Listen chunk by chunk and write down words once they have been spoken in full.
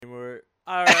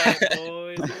right,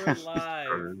 boys, we're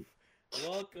live.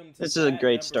 Welcome to This is a that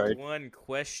great number start. one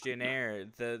questionnaire,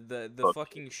 the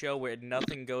fucking show where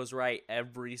nothing goes right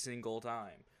every single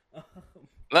time.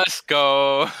 Let's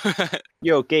go.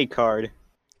 Yo, gay card.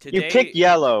 You Today, picked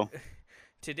yellow.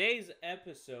 today's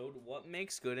episode, what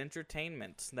makes good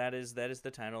entertainment? That is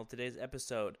the title of today's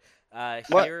episode.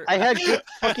 What? Here, I had good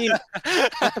fucking.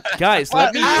 guys,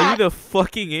 let me Ah! do the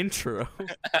fucking intro.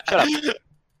 Shut up.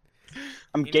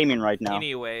 I'm gaming right now.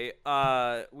 Anyway,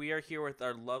 we are here with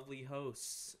our lovely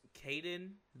hosts,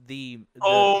 Caden, the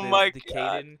God.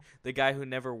 Caden, the guy who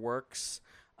never works.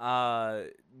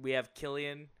 We have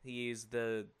Killian. He's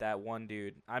that one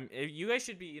dude. You guys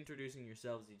should be introducing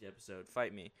yourselves each episode.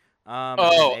 Fight me.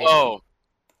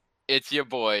 It's your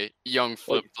boy, Young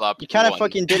Flip Flop. You kind of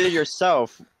fucking did it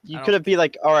yourself. You could have been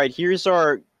like, all right, here's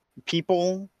our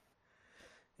people.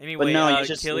 Anyway, But no, you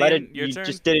just Killian, let it. your You turn?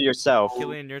 just did it yourself.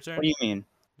 Killian, your turn. What do you mean?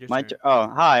 Your My turn. Oh,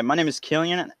 hi. My name is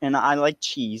Killian, and I like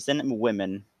cheese and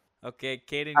women. Okay,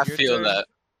 Caden, I your feel turn. that.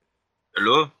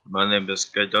 Hello, my name is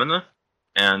Gaidana,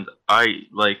 and I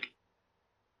like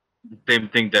the same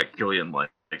thing that Killian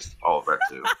likes, all of that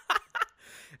too.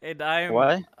 And I am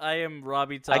What? I am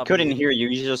Robbie Toppy. I couldn't hear you.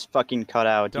 You just fucking cut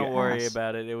out. Don't you worry ass.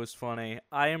 about it. It was funny.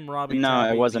 I am Robbie No,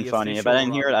 Toppy, it wasn't the funny. If official I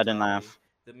didn't hear it, Robbie I didn't Toppy, laugh.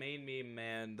 The main meme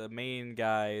man, the main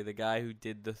guy, the guy who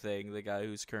did the thing, the guy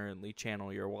whose currently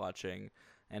channel you're watching.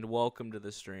 And welcome to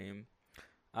the stream.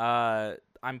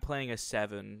 I'm playing a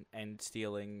 7 and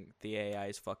stealing the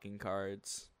AI's fucking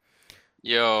cards.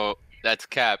 Yo, that's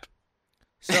Cap.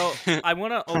 So I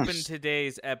want to open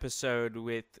today's episode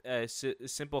with a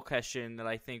simple question that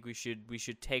I think we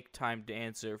should take time to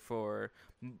answer for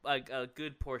a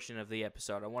good portion of the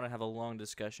episode. I want to have a long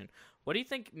discussion. What do you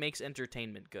think makes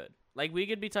entertainment good? Like, we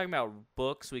could be talking about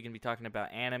books, we can be talking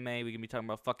about anime, we can be talking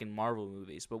about fucking Marvel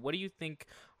movies, but what do you think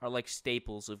are like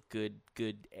staples of good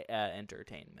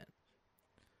entertainment?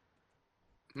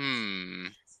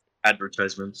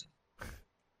 Advertisements.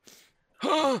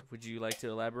 Would you like to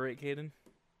elaborate, Caden?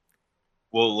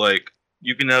 Well, like,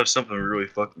 you can have something really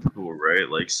fucking cool, right?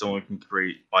 Like, someone can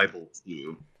create Bibles to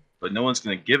you, but no one's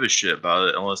gonna give a shit about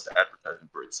it unless the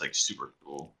advertisement for it's like super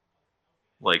cool.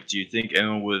 Like, do you think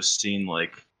anyone would have seen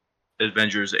like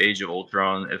Avengers: Age of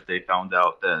Ultron if they found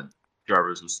out that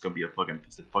Jarvis was gonna be a fucking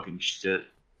piece of fucking shit?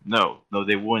 No,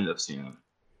 they wouldn't have seen it.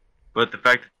 But the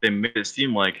fact that they made it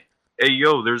seem like, hey,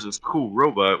 yo, there's this cool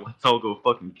robot, let's all go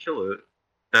fucking kill it.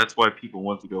 That's why people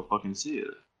want to go fucking see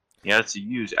it. You have to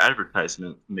use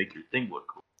advertisement to make your thing look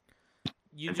cool.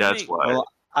 And that's why Well,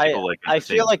 people like I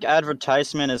feel entertainment. like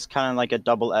advertisement is kind of like a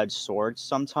double-edged sword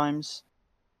sometimes,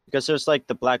 because there's like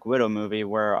the Black Widow movie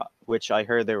which I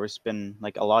heard there was been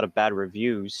like a lot of bad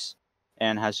reviews,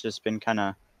 and has just been kind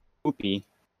of poopy.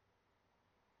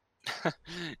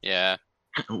 Yeah.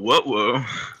 Whoa.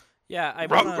 Yeah, I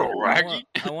Ruggo want Raggy.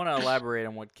 to elaborate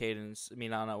on what Caden's. I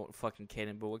mean, I don't know what fucking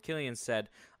Caden, but what Killian said.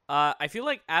 I feel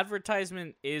like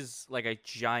advertisement is like a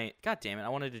giant. God damn it! I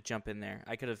wanted to jump in there.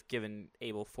 I could have given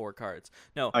Abel 4 cards.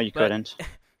 No, Oh, you but couldn't.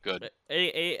 Good.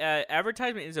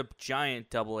 advertisement is a giant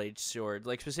double-edged sword.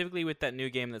 Like, specifically with that new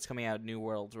game that's coming out, New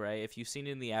World, right? If you've seen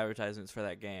it in the advertisements for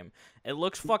that game, it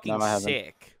looks fucking No, I haven't.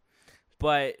 sick.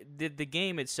 But the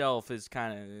game itself is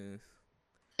kind of.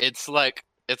 It's like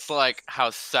how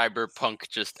Cyberpunk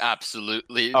just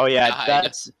absolutely Oh yeah, died.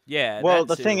 that's Yeah. well.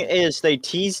 that The thing too. is, they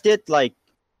teased it like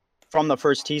from the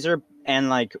first teaser, and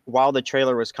like while the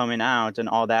trailer was coming out and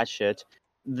all that shit,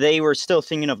 they were still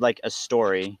thinking of like a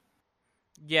story.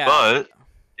 Yeah. But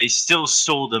they still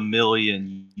sold 1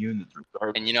 million units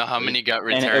regardless. And you know how many got And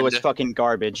returned? it was fucking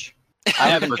garbage. I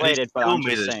haven't But played they it, but still I'm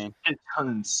made just a saying. shit ton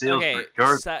in sales Okay,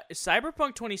 regardless.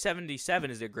 Cyberpunk 2077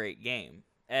 is a great game,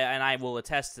 and I will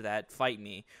attest to that. Fight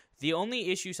me. The only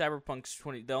issue Cyberpunk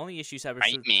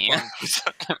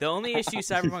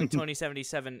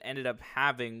 2077 ended up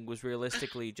having was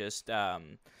realistically just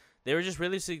they were just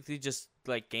realistically just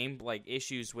like game like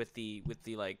issues with the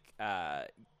like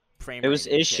frame It was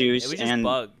rate and shit. issues, It was just and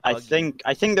buggy.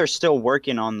 I think they're still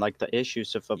working on like the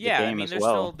issues of the Yeah, game I mean, as they're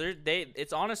well. still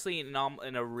it's honestly in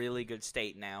a really good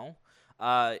state now.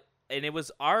 And it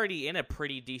was already in a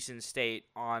pretty decent state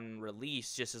on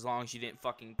release, just as long as you didn't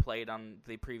fucking play it on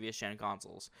the previous gen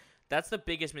consoles. That's the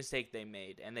biggest mistake they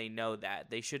made, and they know that.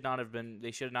 They should not have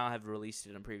released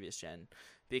it on previous gen,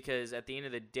 because at the end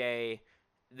of the day,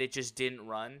 it just didn't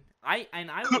run. I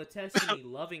will attest to me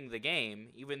loving the game,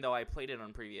 even though I played it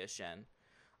on previous gen.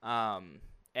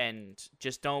 And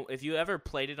just don't. If you ever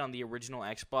played it on the original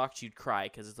Xbox, you'd cry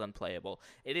because it's unplayable.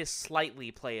 It is slightly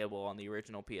playable on the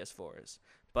original PS4s,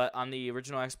 but on the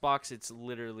original Xbox, it's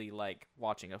literally like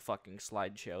watching a fucking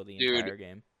slideshow the Dude. entire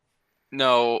game.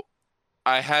 No,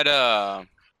 I had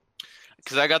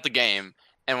because I got the game,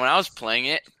 and when I was playing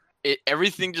it,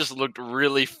 everything just looked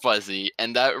really fuzzy,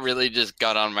 and that really just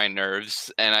got on my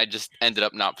nerves, and I just ended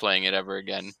up not playing it ever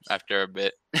again after a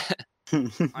bit.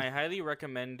 I highly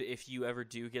recommend if you ever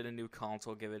do get a new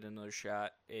console, give it another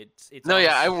shot. It's No,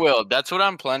 yeah, I honest- will. That's what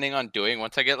I'm planning on doing.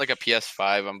 Once I get like a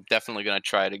PS5, I'm definitely gonna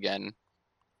try it again.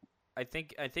 I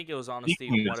think it was honestly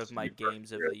Speaking one of of my Super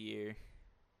games of Mario. the year.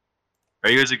 Are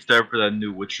you guys excited for that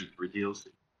new Witcher 3 DLC?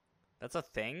 That's a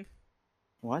thing.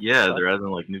 What? Yeah, the they're adding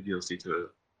like new DLC to it.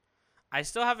 I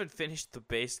still haven't finished the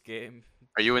base game.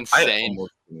 Are you I insane?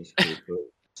 almost finished it, but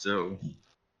still,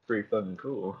 pretty fucking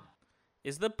cool.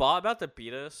 Is the bot about to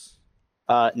beat us?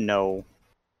 No.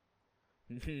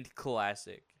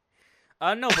 Classic.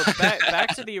 No, but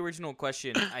back to the original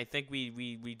question. I think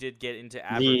we did get into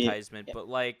advertisement, but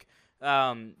like,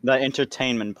 The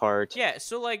entertainment part. yeah.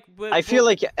 So like, I feel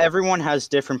like everyone has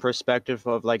different perspective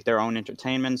of like their own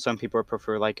entertainment. Some people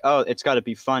prefer like, oh, it's got to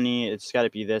be funny, it's got to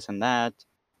be this and that,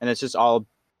 and it's just all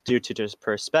due to just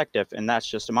perspective, and that's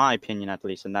just my opinion at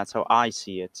least, and that's how I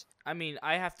see it. I mean,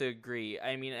 I have to agree.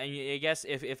 I mean, I guess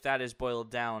if that is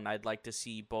boiled down, I'd like to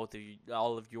see both of you,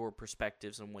 all of your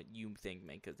perspectives on what you think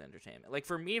make good entertainment. Like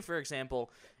for me, for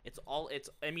example,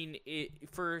 I mean,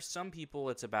 for some people,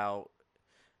 it's about.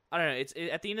 I don't know.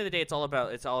 At the end of the day, it's all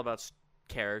about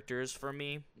characters for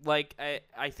me. Like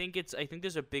I think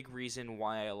there's a big reason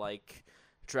why I like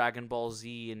Dragon Ball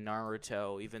Z and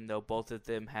Naruto, even though both of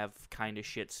them have kind of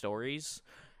shit stories.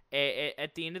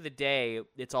 At the end of the day,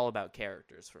 it's all about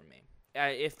characters for me.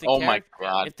 If the My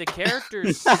god. if the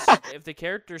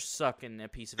characters suck in a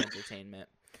piece of entertainment,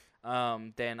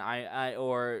 then I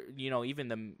or even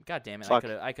the god damn it, Fuck.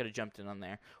 I could have jumped in on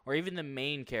there, or even the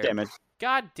main character. Damn it.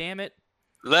 God damn it.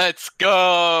 Let's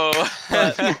go.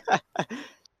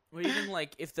 Or even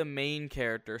like if the main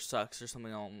character sucks or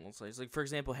something along those lines. Like for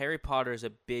example, Harry Potter is a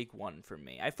big one for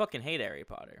me. I fucking hate Harry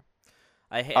Potter.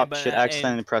 I hate. Oh but, shit!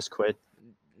 Accidentally press quit.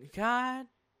 God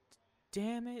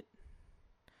damn it.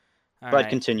 All But right.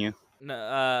 continue.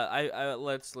 No,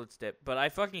 let's dip. But I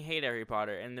fucking hate Harry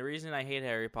Potter, and the reason I hate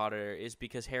Harry Potter is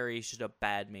because Harry is just a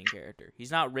bad main character. He's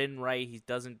not written right. He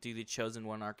doesn't do the chosen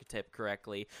one archetype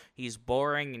correctly. He's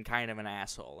boring and kind of an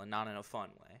asshole, and not in a fun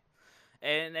way.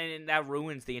 And that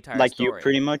ruins the entire Like story. you,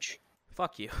 pretty much.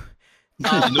 Fuck you. You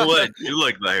know what? I do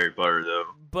like the Harry Potter though.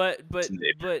 But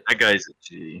That guy's a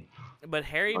G.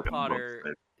 Harry Fucking love Potter,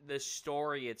 that. the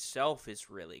story itself is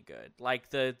really good.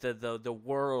 Like the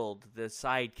world, the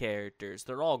side characters,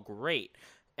 they're all great.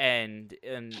 But at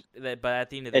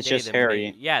the end of the It's day, just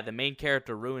Harry. the main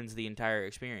character ruins the entire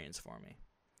experience for me.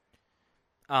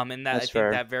 And that That's I think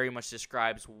fair. that very much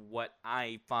describes what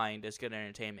I find as good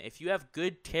entertainment. If you have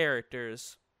good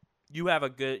characters, you have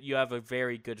a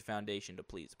very good foundation to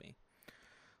please me.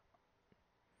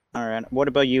 All right. What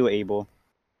about you, Abel?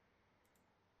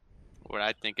 What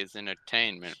I think is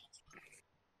entertainment.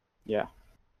 Yeah.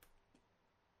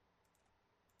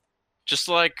 Just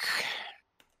like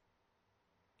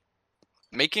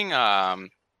making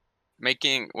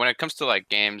when it comes to like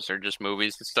games or just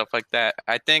movies and stuff like that,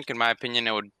 I think in my opinion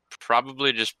it would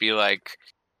probably just be like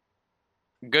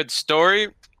good story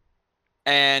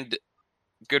and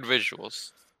good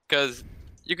visuals, because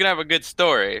you can have a good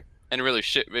story and really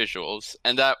shit visuals,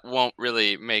 and that won't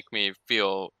really make me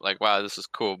feel like, wow, this is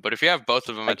cool. But if you have both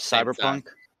of them Like at the same time, Cyberpunk,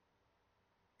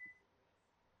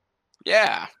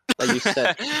 yeah. like you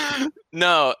said.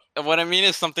 No, what I mean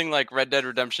is something like Red Dead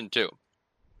Redemption 2.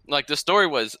 Like the story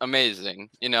was amazing,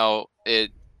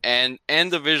 it and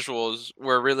the visuals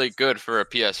were really good for a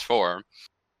PS4.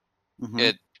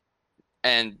 Mhm.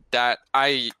 And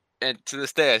to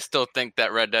this day I still think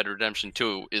that Red Dead Redemption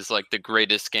 2 is like the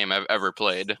greatest game I've ever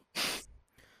played.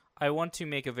 I want to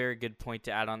make a very good point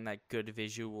to add on that good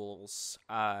visuals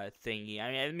thingy.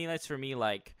 I mean that's for me.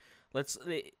 Like, let's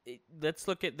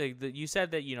look at the you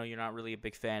said that you're not really a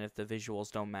big fan if the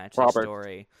visuals don't match the Robert.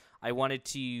 story. I wanted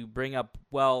to bring up.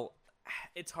 Well,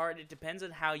 it's hard. It depends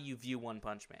on how you view One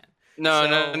Punch Man.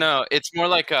 No. It's more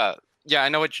like yeah, I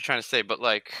know what you're trying to say, but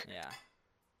like Yeah.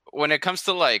 when it comes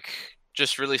to like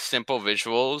just really simple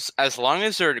visuals, as long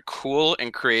as they're cool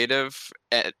and creative,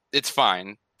 it's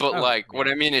fine. But Oh, like what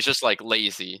yeah. I mean is just like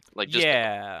lazy, like just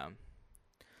Yeah.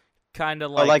 Kind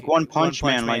of But like like One Punch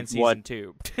Man, like season what?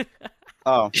 2.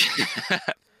 Oh,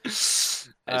 I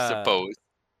suppose.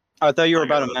 I thought you were I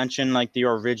about got to it. mention like the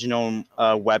original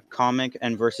web comic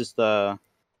and versus the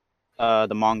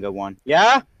manga one.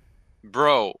 Yeah.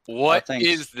 Bro, what thanks.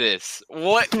 is this?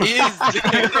 What is this? What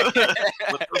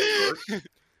the fuck?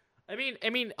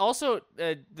 Also,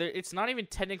 it's not even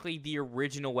technically the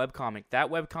original webcomic. That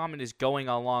webcomic is going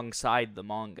alongside the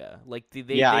manga. Like they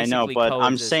Yeah, I know, basically but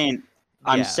coexist.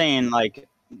 I'm Yeah.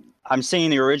 saying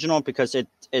the original because it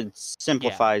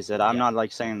simplifies it. I'm yeah. not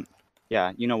like saying,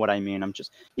 yeah, you know what I mean. I'm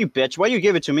just, you bitch. Why you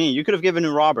give it to me? You could have given it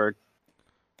to Robert.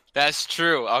 That's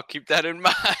true. I'll keep that in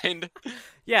mind.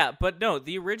 Yeah, but no,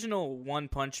 the original One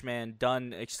Punch Man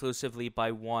done exclusively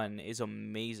by One is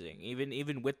amazing.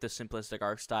 Even with the simplistic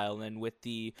art style and with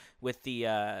the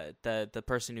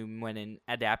person who went and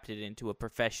adapted it into a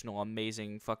professional,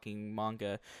 amazing fucking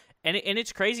manga, and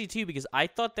it's crazy too because I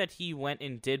thought that he went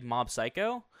and did Mob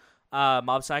Psycho.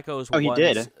 Mob Psycho is Oh, he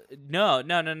did? No.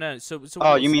 So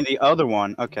Oh, you mean the other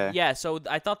one? Okay. yeah, so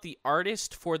I thought the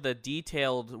artist for the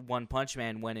detailed One Punch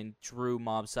Man went and drew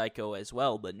Mob Psycho as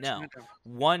well, but no.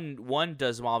 One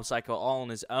does Mob Psycho all on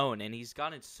his own, and he's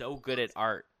gotten so good at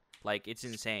art. Like, it's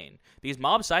insane. Because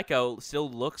Mob Psycho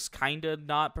still looks kind of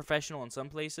not professional in some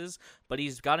places, but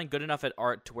he's gotten good enough at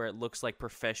art to where it looks like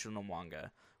professional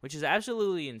manga, which is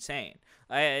absolutely insane.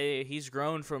 He's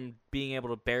grown from being able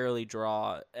to barely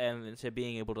draw and to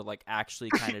being able to like actually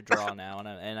kind of draw now,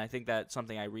 and I think that's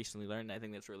something I recently learned. And I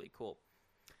think that's really cool.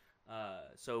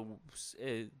 So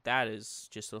that is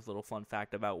just a little fun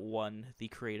fact about One, the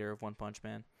creator of One Punch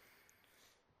Man.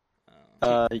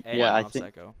 And Yeah, Mob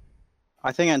Psycho.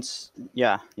 I think it's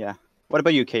yeah. What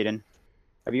about you, Caden?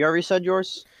 Have you already said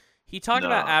yours? He talked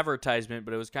about No. advertisement,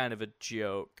 but it was kind of a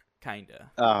joke,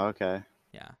 kinda. Oh, okay.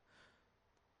 Yeah.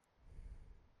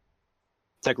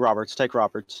 Take Roberts.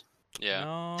 Yeah.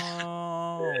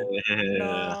 No. Yeah.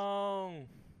 No.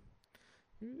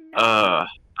 I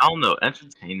don't know.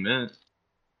 Entertainment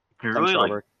can Thanks, really like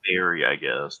Robert. vary, I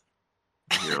guess.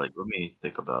 Here, like, let me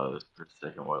think about it for a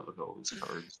second while I look at all these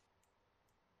cards.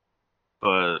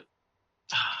 But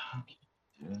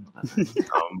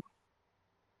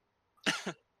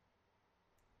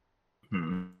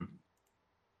hmm.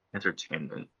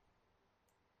 Entertainment.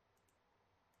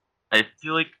 I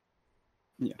feel like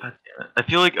Yeah. God damn it. I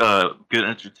feel like good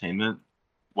entertainment,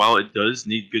 while it does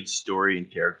need good story and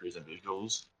characters and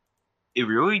visuals, it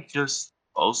really just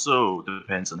also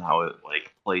depends on how it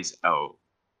like plays out.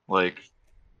 Like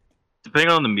depending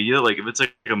on the media, like if it's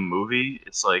like a movie,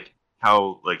 it's like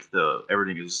how like the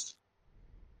everything is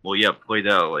played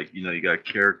out. Like, you got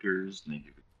characters and you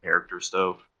got character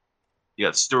stuff. You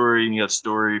got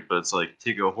story, but it's like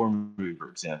take a horror movie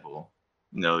for example.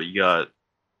 You got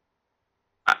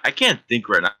I can't think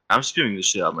right now. I'm spewing this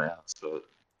shit out of my ass, but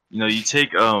you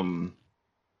take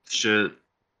shit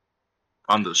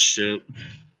on the shit.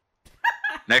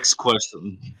 Next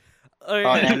question.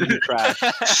 And you trash.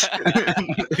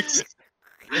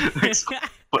 Next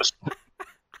question.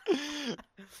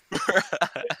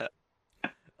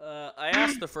 I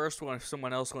asked the first one if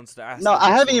someone else wants to ask. No, the I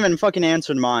next haven't one. even fucking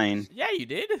answered mine. Yeah, you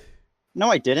did. No,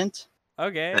 I didn't.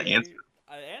 Okay. I answered.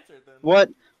 I answered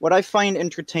them. What I find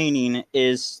entertaining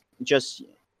is just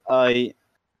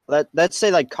let's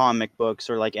say like comic books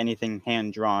or like anything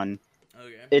hand drawn.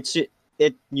 Okay. It's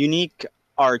unique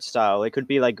art style. It could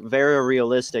be like very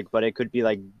realistic, but it could be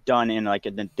like done in like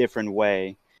in a different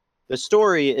way. The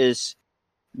story is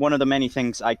one of the many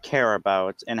things I care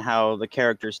about and how the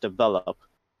characters develop.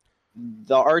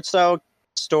 The art style,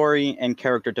 story, and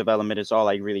character development is all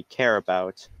I really care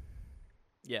about.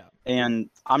 Yeah. And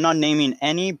I'm not naming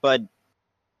any, but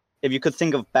if you could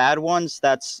think of bad ones,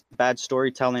 that's bad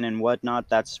storytelling and whatnot.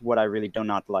 That's what I really do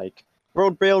not like.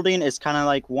 World building is kind of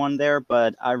like one there,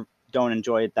 but I don't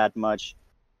enjoy it that much.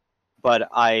 But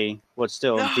I would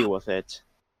still deal with it.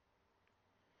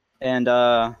 And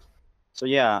so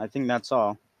yeah, I think that's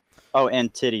all. Oh,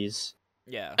 and titties.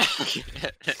 Yeah.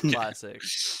 Classic.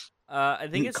 I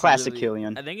think it's Classic really,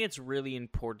 Killian. I think it's really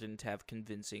important to have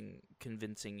convincing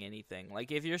anything.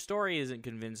 Like if your story isn't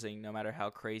convincing, no matter how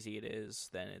crazy it is,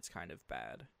 then it's kind of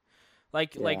bad.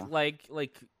 Like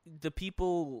the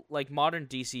people like modern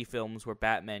DC films where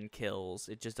Batman kills,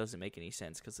 it just doesn't make any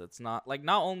sense because it's not like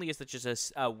not only is it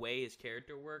just a way his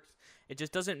character works, it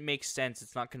just doesn't make sense.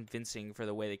 It's not convincing for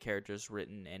the way the character's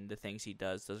written and the things he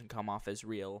doesn't come off as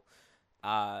real.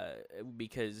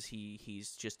 Because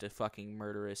he's just a fucking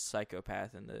murderous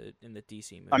psychopath in the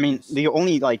DC movies. I mean, the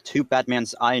only like two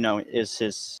Batmans I know is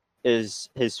his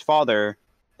father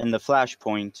in the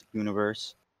Flashpoint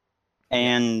universe,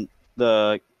 and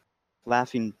the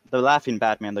laughing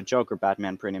Batman, the Joker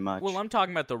Batman, pretty much. Well, I'm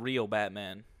talking about the real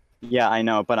Batman. Yeah, I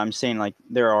know, but I'm saying like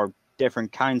there are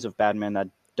different kinds of Batman that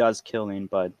does killing,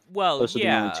 but Well, those are the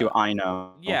only two I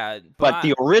know. Yeah, But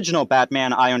the original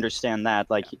Batman, I understand that.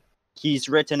 Like, he's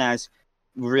written as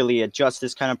really a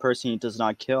justice kind of person. He does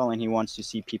not kill, and he wants to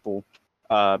see people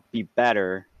be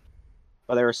better.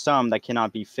 but there are some that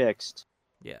cannot be fixed.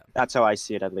 Yeah. That's how I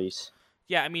see it, at least.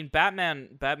 Yeah, I mean, Batman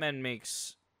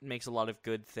makes a lot of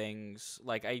good things.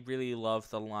 Like, I really love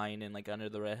the line in, like, Under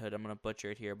the Red Hood. I'm gonna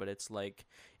butcher it here, but it's like,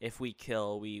 if we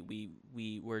kill,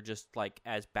 we're just like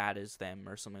as bad as them,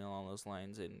 or something along those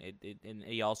lines. And and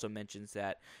he also mentions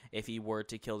that if he were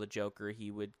to kill the Joker, he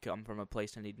would come from a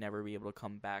place and he'd never be able to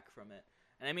come back from it.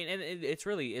 And I mean, it's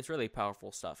really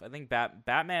powerful stuff. I think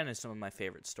Batman is some of my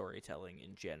favorite storytelling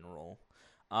in general.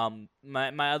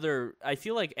 I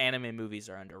feel like anime movies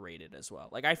are underrated as well.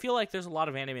 Like, I feel like there's a lot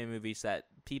of anime movies that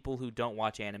people who don't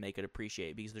watch anime could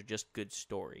appreciate because they're just good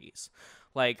stories.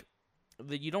 Like,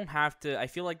 you don't have to. I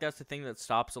feel like that's the thing that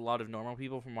stops a lot of normal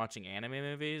people from watching anime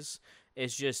movies.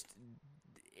 It's just,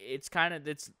 it's kind of,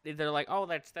 they're like, oh,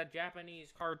 that's that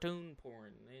Japanese cartoon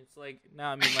porn. It's like, no,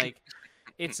 I mean, like,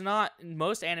 it's not.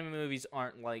 Most anime movies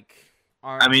aren't like.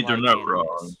 I mean, they're like not animes.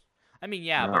 wrong. I mean,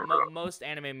 yeah, Not but wrong. most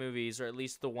anime movies, or at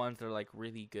least the ones that are like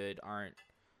really good, aren't.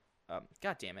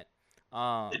 God damn it.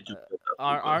 They just-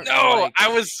 Aren't No, like, I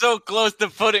was so close to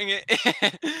putting it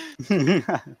in.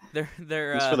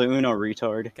 they're It's for the Uno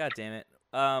retard. God damn it.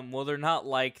 Well, they're not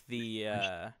like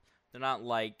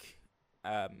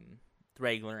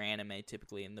regular anime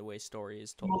typically in the way story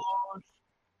is told.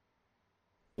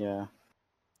 Yeah.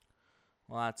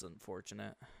 Well, that's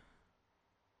unfortunate.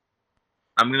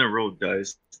 I'm gonna roll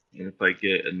dice, and if I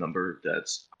get a number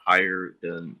that's higher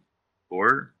than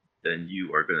 4, then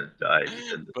you are gonna die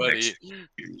in the Buddy. next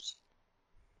years.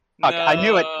 Fuck, I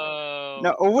knew it. No.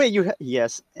 No, oh wait,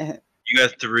 yes. You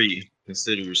got 3.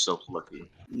 Consider yourself lucky.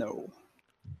 No.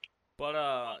 But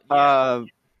yeah.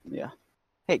 Yeah.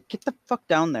 Hey, get the fuck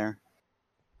down there.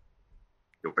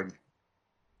 Yo, bang.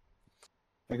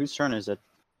 Wait, whose turn is it?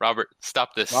 Robert,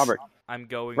 stop this. Robert. I'm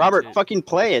going. Robert, to... fucking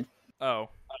play it. Oh.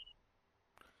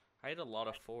 I had a lot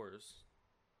of 4s.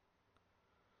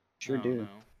 Sure Oh, do. no.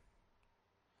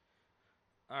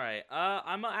 All right.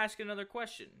 I'm gonna ask another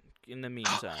question in the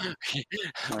meantime.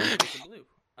 It's a blue.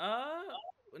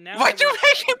 Now Why'd that you we're-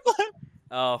 make it blue?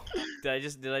 Oh, did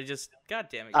I just? God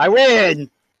damn it! I win.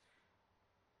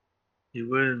 He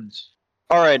wins.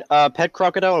 All right. Pet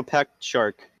crocodile or pet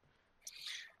shark?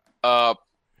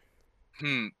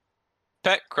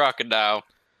 Pet crocodile.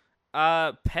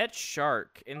 Pet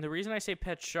shark, and the reason I say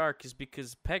pet shark is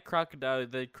because pet crocodile,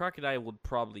 the crocodile would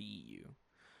probably eat you.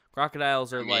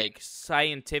 Crocodiles are like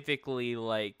scientifically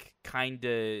like kind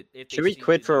of. Should we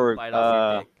quit for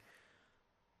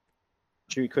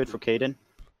Should we quit for Caden?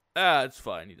 It's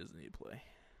fine. He doesn't need to play.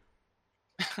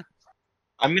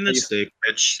 I'm gonna You- say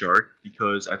pet shark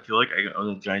because I feel like I can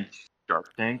own a giant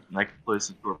shark tank and I can play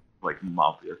some sort of like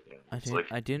mafia thing. It's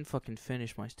like, I didn't fucking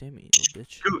finish my statement, you little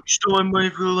bitch. you stole my money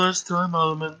for the last time,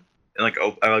 Alman. And like,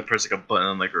 I like press like a button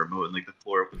on like a remote and like the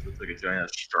floor opens with like a giant ass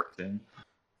shark thing.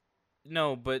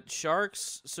 No, but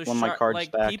sharks. So Want my cards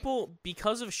like back. people,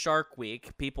 because of Shark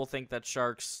Week, people think that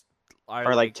sharks are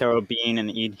Or like Taro Bean and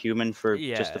eat human for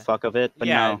just the Yeah. fuck of it? But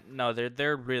yeah, no.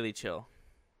 they're really chill.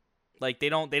 Like they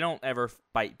don't ever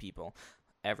bite people,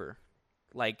 ever.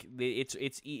 Like it's No,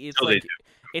 they like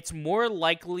it's more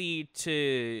likely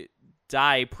to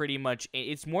die. Pretty much,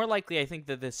 it's more likely. I think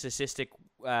that the statistic.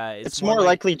 It's more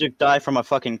likely to die from a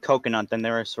fucking coconut than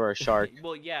there is for a shark.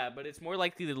 Well, yeah, but it's more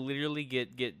likely to literally get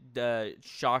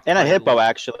shocked. And a by hippo, light-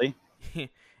 actually.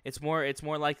 It's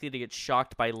more likely to get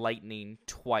shocked by lightning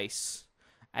twice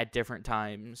at different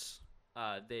times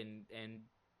than and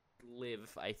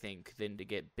live, I think, than to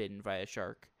get bitten by a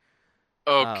shark.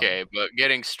 Okay, but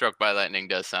getting struck by lightning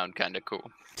does sound kind of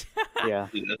cool. Yeah.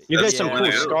 Dude, that's- You get that's some Yeah. cool what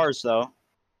I do. scars, though.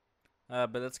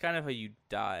 But that's kind of how you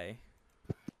die.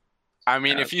 I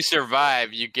mean, Yeah. if you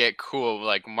survive, you get cool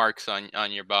like marks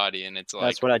on your body, and it's like,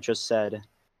 That's what I just said.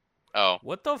 oh,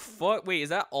 What the fuck? Wait, is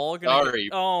that all gonna? Sorry,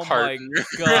 oh partner.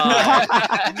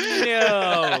 my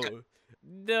god!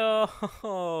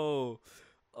 No.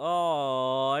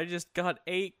 Oh, I just got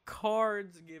 8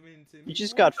 cards given to me. You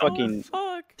just What got the fucking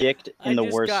fuck? Dicked in the I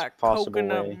just worst got possible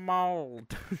coconut way.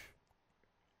 mold.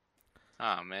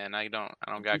 oh man, I don't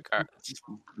got cards.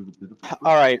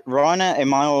 Alright, run a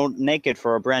mile naked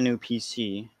for a brand new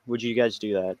PC. Would you guys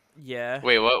do that? Yeah.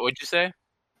 Wait, what'd you say?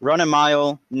 Run a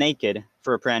mile naked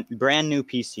for a brand new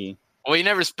PC. Well, you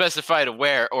never specified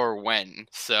where or when,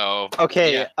 so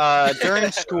Okay, yeah.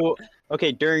 during school.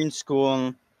 Okay, during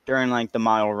like the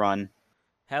mile run.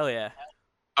 Hell yeah.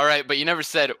 All right, but you never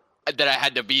said that I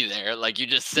had to be there. Like you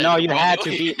just said. No, you when. had to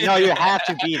be. No, you have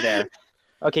to be there.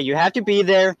 Okay, you have to be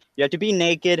there. You have to be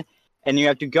naked, and you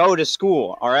have to go to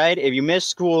school. All right. If you miss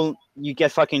school, you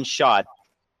get fucking shot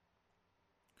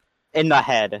in the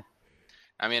head.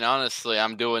 I mean, honestly,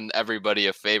 I'm doing everybody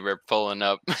a favor pulling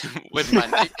up with my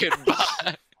naked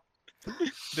bot.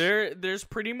 There's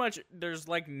pretty much there's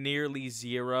like nearly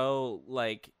zero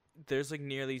like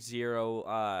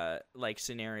like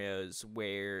scenarios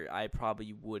where I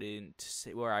probably wouldn't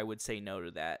say, where I would say no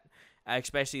to that,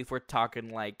 especially if we're talking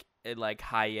like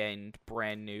high end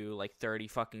brand new like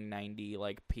 3090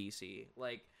 like PC,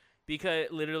 like, because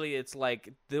literally it's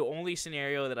like the only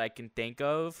scenario that I can think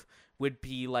of would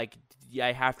be like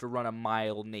I have to run a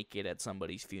mile naked at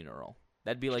somebody's funeral.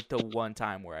 That'd be like the one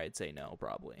time where I'd say no,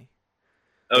 probably.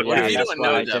 Okay, What Yeah, if you that's don't why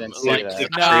know I them? didn't say Like, that. you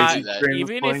Nah, can't do that. Train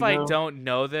was even if playing I now? don't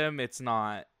know them, it's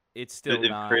not. It's still If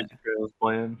not. Crazy Train was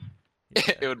playing.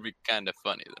 It would be kind of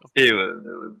funny though. It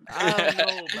was. I don't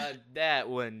know about that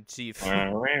one, Chief.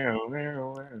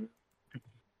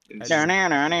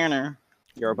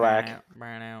 You're black.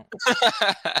 Burn out.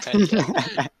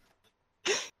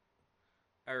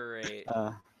 All right.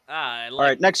 All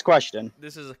right, next question.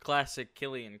 This is a classic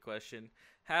Killian question.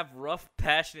 Have rough,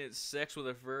 passionate sex with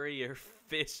a furry or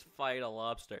fist fight a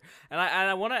lobster? And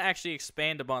I want to actually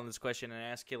expand upon this question and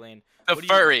ask Killian. The what do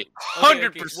you- furry, Okay,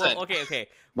 100%. Well, okay.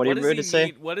 What do you does really he say?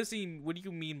 mean- What do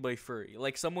you mean by furry?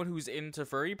 Like someone who's into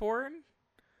furry porn?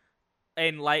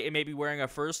 And like maybe wearing a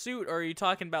fursuit, or are you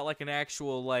talking about like an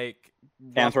actual like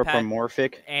rough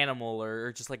Anthropomorphic? animal,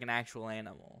 or just like an actual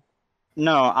animal?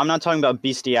 No, I'm not talking about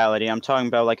bestiality. I'm talking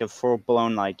about like a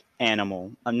full-blown like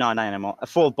animal. Not animal. A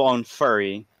full-blown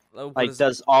furry. What Like is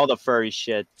does all the furry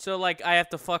shit. So like I have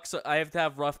to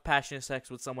have rough, passionate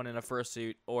sex with someone in a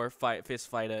fursuit, or fist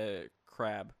fight a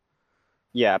crab.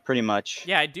 Yeah, pretty much.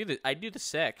 Yeah, I do the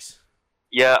sex.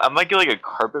 Yeah, I might get like a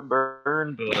carpet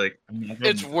burn, But like,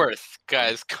 It's worth,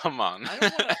 guys. Come on. I don't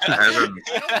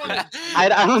wanna- I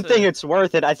don't- I I don't think to- it's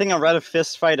worth it. I think I'd rather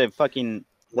fist fight a fucking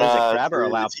what is it, crab or a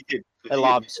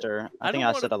lobster? I think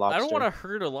I said a lobster. I don't want to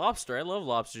hurt a lobster. I love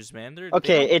lobsters, man.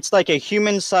 Okay, it's like a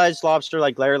human-sized lobster,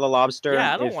 like Larry the Lobster.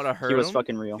 Yeah, I don't if want to hurt He was him.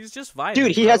 fucking real. He's just vibing.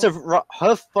 Dude, he bro. has a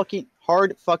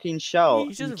hard fucking shell.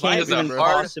 He's You just can't vibing, even bro.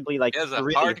 possibly like He has a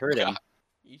really hard hurt him. cock.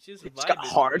 He's just It's vibing, got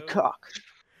hard bro. cock.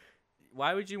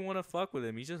 Why would you want to fuck with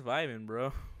him? He's just vibing,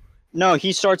 bro. No,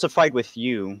 he starts a fight with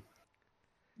you.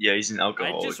 Yeah, he's an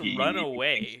alcoholic. I'd just run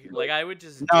away. Like I would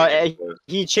just. No, do it.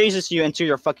 he chases you until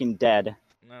you're fucking dead.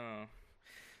 No.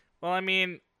 Well, I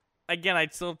mean, again,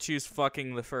 I'd still choose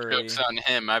fucking the furry. Joke's on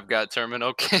him. I've got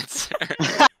terminal cancer.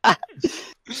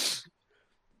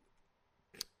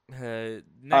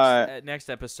 Next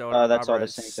episode. that's all the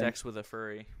Robert's same thing. sex with a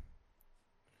furry.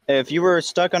 If you were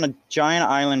stuck on a giant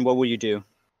island, what would you do?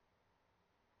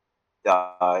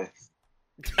 Die.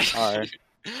 Alright.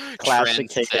 Classic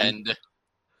taken.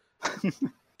 Transcend.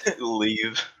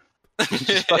 Leave.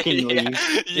 Just fucking leave.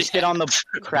 Just get on the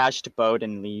crashed boat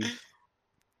and leave.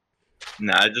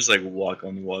 Nah, I just like walk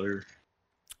on the water.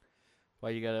 Why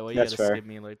you gotta That's fair. skip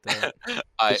me like that?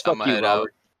 I'm Just fuck gonna you, head out.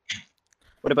 Robert.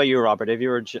 What about you, Robert? If you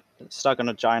were stuck on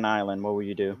a giant island, what would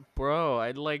you do? Bro,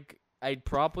 I'd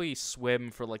probably swim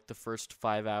for like the first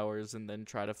 5 hours and then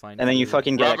try to find. And then you food.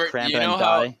 fucking get a Robert, cramp you know and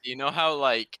how die? you know how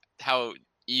like how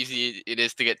easy it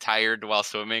is to get tired while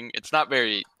swimming? It's not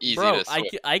very easy Bro, to swim.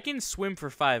 I can swim for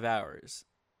 5 hours.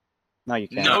 No, you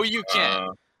can't. No, you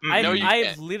can't. I've you I've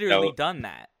can't. literally No. done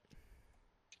that.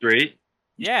 Straight?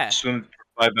 Yeah, Swim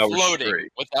for 5 hours Floating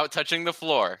straight. without touching the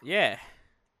floor. yeah.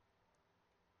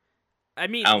 I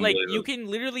mean, I don't like believe you it. can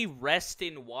literally rest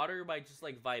in water by just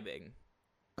like vibing.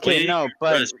 Okay, Well, no, you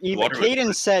but guys- even water-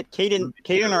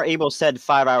 Caden or Abel said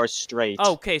 5 hours straight.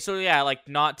 Okay, so yeah, like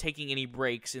not taking any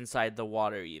breaks inside the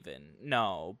water, even.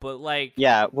 No, but like.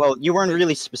 Yeah, well, you weren't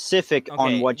really specific Okay,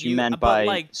 on what you meant but, by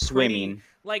like, swimming.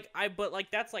 But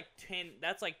that's like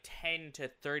 10 to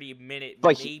 30 minute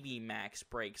But maybe max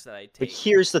breaks that I But take.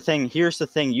 here's the thing.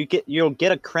 You'll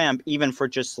get a cramp even for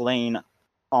just laying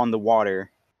on the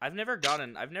water. I've never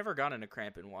gotten a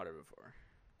cramp in water before.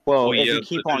 Well, Well, if yeah, you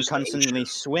keep but on there's the constantly ocean.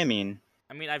 swimming,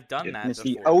 I mean, I've done Yeah, that and it's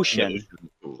before. the ocean.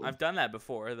 I've done that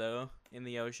before though, in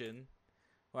the ocean,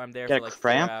 where I'm there Get for a like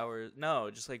cramp? 4 hours. No,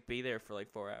 just like be there for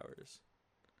like 4 hours.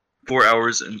 4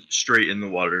 hours and straight in the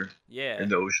water, Yeah, in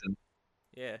the ocean.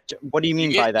 yeah. What do you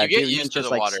mean get- by that? you get Do you mean used to just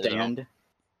the like water, though. stand?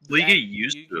 Well, you That- get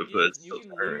used to it, but it's you still can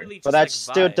tiring. literally just, But that like,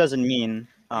 still vibe. doesn't mean You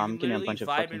I'm can getting a literally bunch of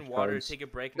vibe fucking in water, cards. take a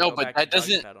break, and No, go but back that to doggy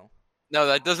doesn't- paddle. No,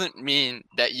 that doesn't mean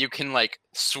that you can like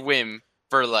swim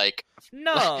for like.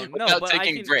 No, without but I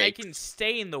taking can breaks.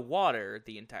 stay in the water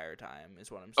the entire time. Is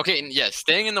what I'm saying. Okay, and yes,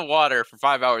 staying in the water for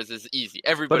 5 hours is easy.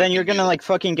 Everybody. But then can you're do gonna that. like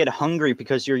fucking get hungry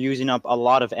because you're using up a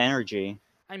lot of energy.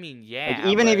 I mean, yeah. Like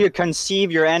even if but- you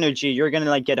conceive your energy, you're gonna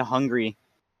like get hungry,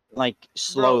 like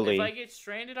slowly. Bro, if I get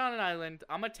stranded on an island,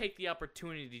 I'm gonna take the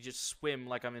opportunity to just swim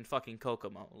like I'm in fucking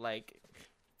Kokomo. Like,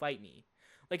 fight me.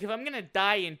 Like, if I'm gonna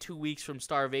die in 2 weeks from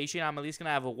starvation, I'm at least gonna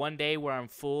have a 1 day where I'm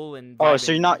full and. Oh,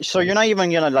 so vibing. you're not even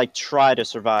gonna like try to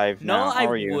survive No, now, I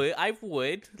are you? would. I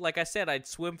would. Like I said, I'd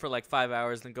swim for like 5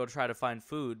 hours, then go try to find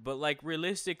food. But like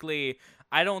realistically,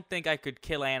 I don't think I could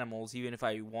kill animals even if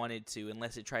I wanted to,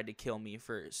 unless it tried to kill me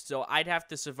first. So I'd have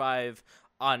to survive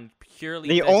on purely.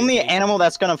 The only vegetation. animal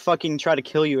that's gonna fucking try to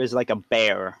kill you is like a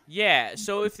bear. Yeah.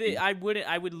 So if I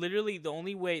would literally the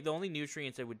only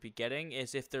nutrients I would be getting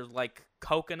is if there's like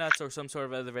coconuts or some sort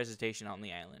of other vegetation on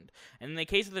the island. And in the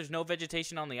case if there's no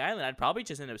vegetation on the island, I'd probably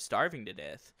just end up starving to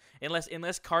death,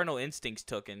 unless carnal instincts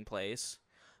took in place,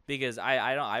 because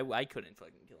I couldn't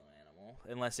fucking kill an animal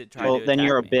unless it tried Well, to. then attack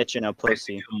you're a me. bitch and a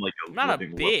pussy. Become, like, I'm not a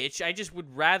living weapon. bitch. I just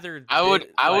would rather. I would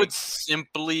like,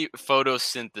 simply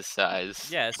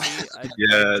photosynthesize. Yeah. See, I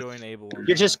Yeah. join Abel. on You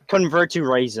that. just convert to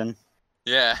raisin.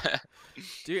 Yeah.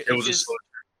 Dude, It was it's just just,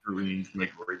 green,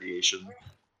 like radiation.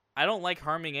 I don't like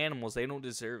harming animals. They don't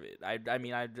deserve it. I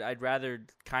mean, I'd rather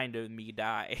kind of me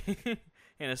die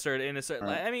in a certain. Right.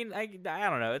 Like, I mean, I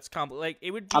don't know. It's like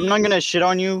it would. Be, I'm not gonna shit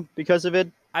on you because of it.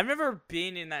 I've never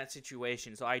been in that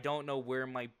situation, so I don't know where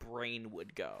my brain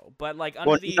would go. But like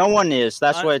Well, no one is.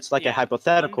 That's why it's like yeah, a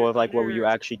hypothetical of like what would under- you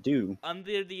actually do.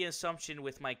 under the assumption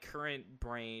with my current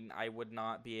brain, I would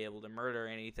not be able to murder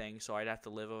anything, so I'd have to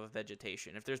live off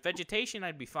vegetation. If there's vegetation,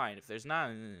 I'd be fine. If there's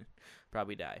not,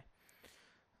 probably die.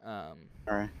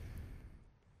 Alright.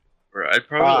 Or I'd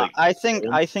probably like, I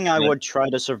think I Yeah. would try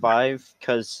to survive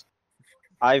because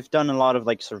I've done a lot of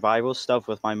like survival stuff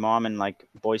with my mom and like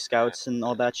Boy Scouts and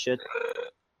all that shit.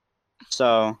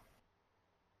 So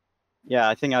yeah,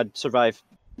 I think I'd survive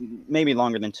maybe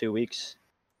longer than 2 weeks.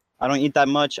 I don't eat that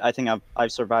much. I think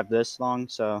I've survived this long,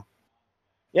 so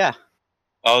yeah.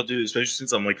 I'll do, especially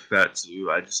since I'm like fat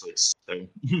too. I just like stay.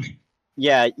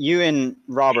 Yeah, you and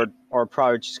Robert are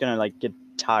probably just gonna like get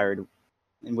tired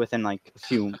within like a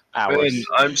few hours.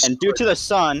 And due to the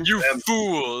sun, You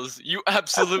fools! You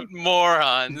absolute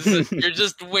morons! You're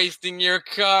just wasting your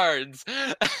cards.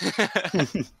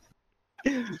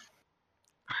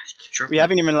 we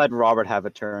haven't even let Robert have a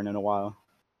turn in a while.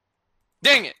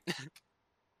 Dang it!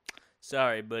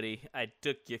 Sorry, buddy. I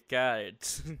took your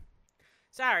cards.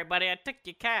 Sorry, buddy. I took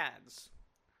your cards.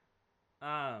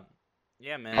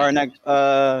 Yeah, man. All right, next.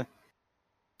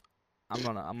 I'm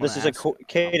gonna. This is a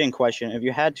Caden question. If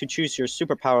you had to choose your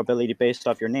superpower ability based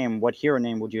off your name, what hero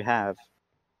name would you have?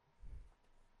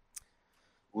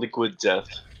 Liquid death.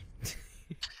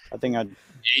 I think I'd.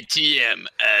 ATM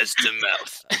as to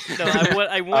mouth. No,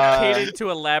 I want Caden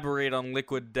to elaborate on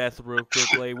liquid death real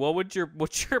quickly. What's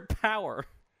your power?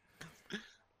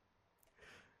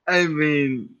 I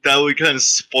mean, that would kind of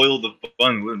spoil the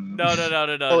fun, wouldn't it? No.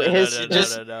 Oh, just-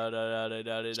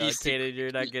 Caden,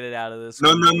 you're not getting out of this.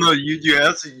 No. You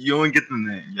have to. You only get the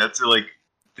name. You have to like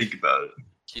think about it.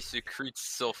 He secretes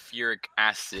sulfuric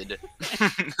acid.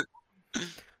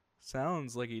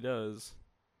 Sounds like he does.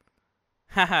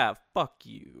 Haha, fuck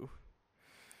you.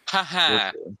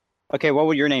 Haha. Okay, what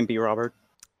would your name be, Robert?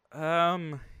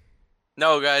 No,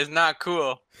 guys, not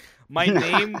cool. My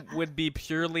name would be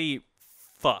purely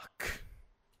fuck.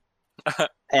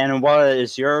 And what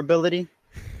is your ability?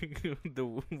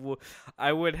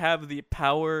 I would have the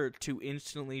power to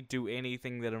instantly do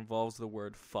anything that involves the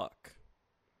word fuck.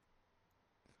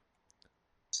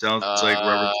 Sounds like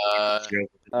Robert.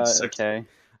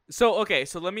 Okay.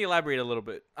 So let me elaborate a little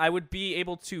bit. I would be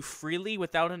able to freely,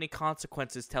 without any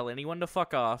consequences, tell anyone to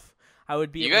fuck off. I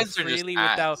would be You able guys to are just freely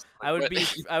ass. without. Like,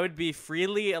 I would be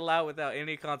freely allowed without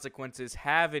any consequences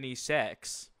have any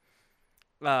sex.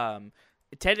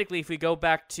 Technically, if we go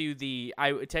back to the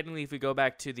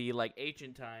like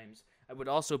ancient times, I would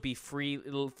also be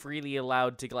freely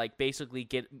allowed to like basically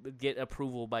get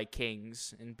approval by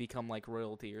kings and become like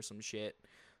royalty or some shit.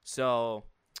 So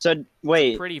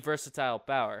Wait, pretty versatile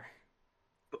power.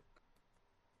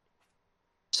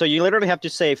 so you literally have to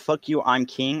say "fuck you, I'm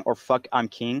king" or "fuck, I'm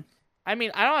king." I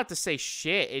mean, I don't have to say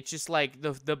shit. It's just like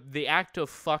the act of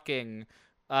fucking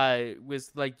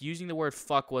was like using the word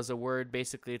fuck was a word.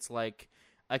 Basically, it's like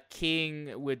a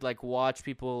king would like watch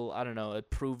people, I don't know,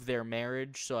 approve their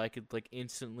marriage, so I could like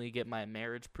instantly get my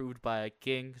marriage proved by a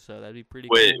king. So that'd be pretty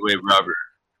Wait, cool. Robert.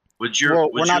 Would your Well,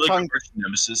 we're would your not like talking- arch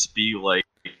nemesis be like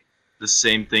the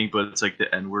same thing, but it's like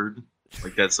the N word?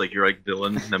 Like that's like your like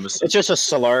villain nemesis. It's just a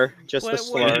slur, just a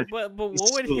slur. But what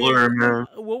would Slur, man.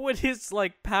 what would his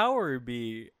like power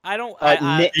be? I don't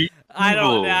Ni- I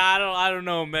don't Evil. I don't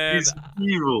know, man. He's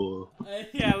evil.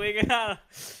 Yeah, we got.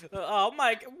 Oh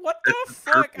my! What the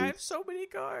fuck? I have so many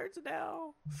cards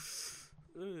now.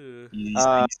 Ugh. He's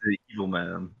Uh, the evil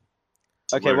man.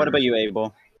 Okay, what about you,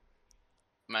 Abel?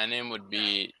 My name would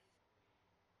be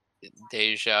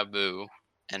deja vu,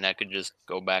 and I could just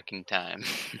go back in time.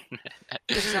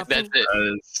 Deja That's vu.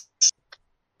 it.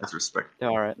 That's respectful.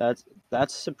 All right,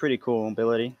 that's a pretty cool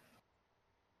ability.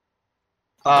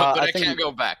 But I I think can't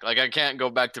go back. Like I can't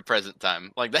go back to present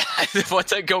time. Like that.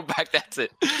 Once I go back, that's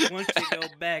it. Once you go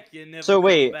back, you never so. go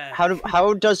Wait, back.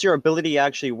 how does your ability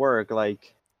actually work?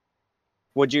 Like,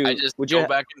 would you I just would go you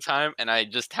back in time, and I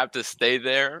just have to stay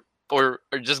there, or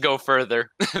just go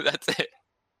further. That's it.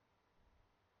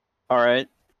 All right.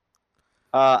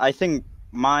 I think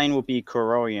mine would be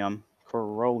Coronium.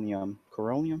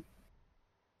 Coronium.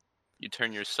 You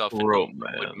turn yourself Bro, into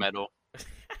liquid man. metal.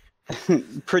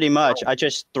 Pretty much. I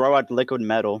just throw out liquid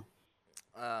metal,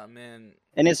 Man,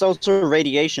 and it's also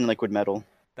radiation liquid metal.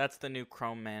 that's the new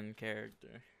Chrome Man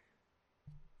character.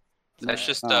 That's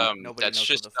just Nobody that's knows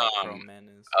just what the fuck Chrome Man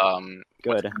is.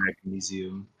 Good.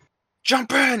 Magnesium.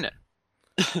 Jump in.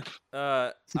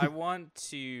 I want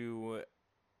to.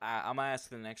 I'm gonna ask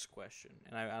the next question,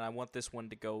 and I want this one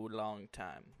to go a long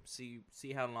time. See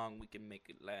how long we can make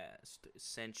it last,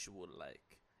 sensual like.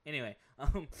 Anyway,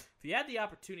 if you had the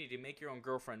opportunity to make your own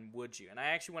girlfriend, would you? And I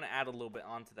actually want to add a little bit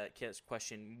onto that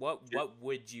question. What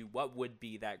would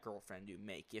be that girlfriend you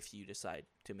make if you decide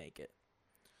to make it?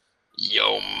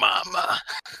 Yo, mama.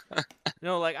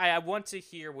 No, like I want to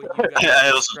hear what you I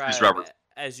guys also choose describe Robert.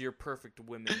 as your perfect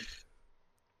women.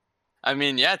 I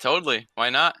mean, yeah, totally.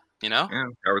 Why not? You know? Yeah,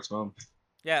 Robert's mom.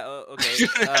 Yeah. Okay.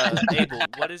 Abel,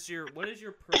 what is your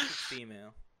perfect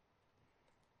female?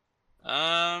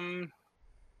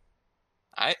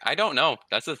 I don't know.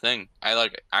 That's the thing. I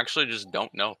actually just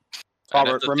don't know. I'd have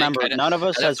Robert, to think. remember, none of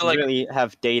us I'd have has to, like- really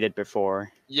have dated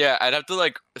before. Yeah, I'd have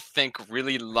to think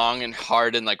really long and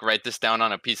hard and write this down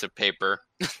on a piece of paper.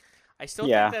 I still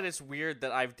Yeah. think that it's weird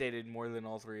that I've dated more than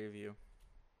all three of you.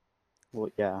 Well,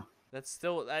 yeah. That's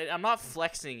still. I'm not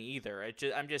flexing either.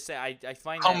 I'm just saying. I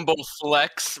find Humble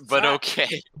flex, but not- okay.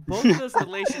 that both of those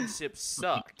relationships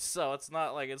sucked. So it's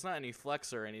not any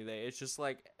flex or anything. It's just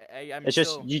I'm It's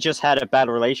just still, you just had a bad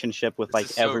relationship with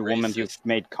This is so every woman you've racist.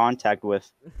 made contact with.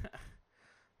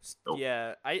 Nope.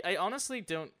 Yeah, I honestly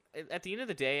don't. At the end of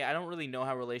the day, I don't really know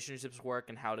how relationships work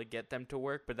and how to get them to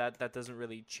work, but that doesn't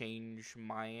really change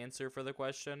my answer for the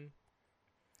question.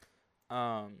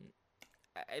 So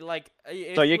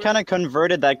you kind of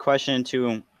converted that question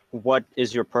into what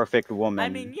is your perfect woman? I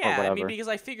mean, or yeah, I mean whatever. because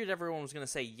I figured everyone was gonna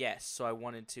say yes, so I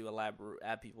wanted to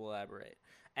have people elaborate.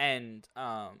 And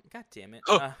god damn it,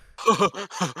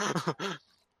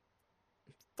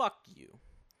 fuck you.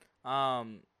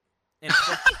 And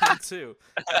fuck you too.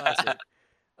 Classic.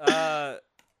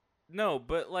 No,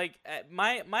 but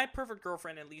my perfect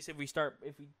girlfriend, at least if we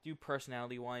do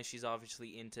personality wise, she's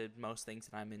obviously into most things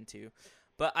that I'm into.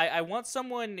 But I want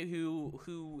someone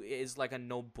who is like a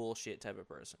no bullshit type of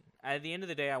person. At the end of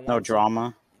the day, I want No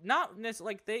drama. Not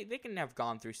necessarily they can have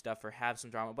gone through stuff or have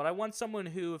some drama, but I want someone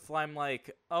who, if I'm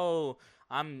like, oh,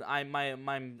 I'm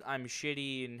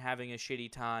shitty and having a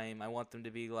shitty time, I want them to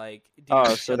be like, dude,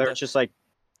 Oh, so they're just like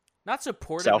not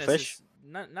supportive. selfish?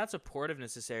 Not supportive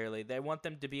necessarily. They want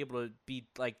them to be able to be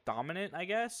like dominant, I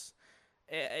guess.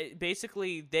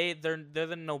 Basically, they're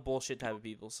the no bullshit type of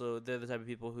people. So they're the type of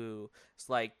people who it's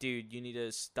like, dude, you need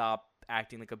to stop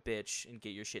acting like a bitch and get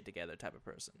your shit together type of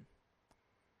person.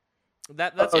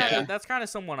 That's Okay. that's kind of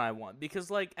someone I want, because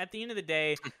at the end of the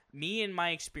day, me and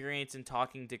my experience in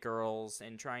talking to girls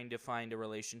and trying to find a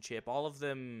relationship, all of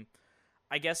them,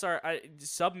 I guess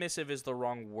submissive is the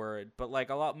wrong word, but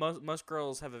most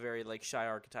girls have a very shy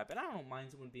archetype, and I don't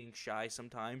mind someone being shy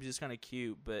sometimes. It's kind of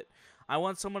cute, but I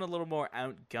want someone a little more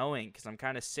outgoing because I'm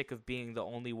kind of sick of being the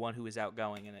only one who is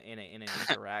outgoing in an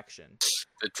interaction.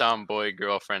 The tomboy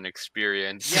girlfriend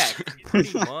experience. Yeah,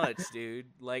 pretty much, dude.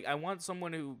 I want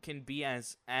someone who can be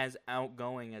as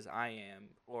outgoing as I am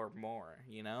or more,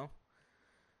 you know?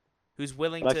 Who's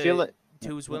willing But I feel like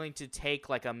who's willing to take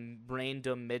a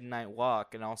random midnight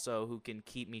walk, and also who can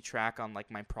keep me track on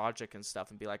my project and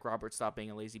stuff and be like, Robert, stop being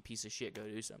a lazy piece of shit, go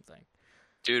do something.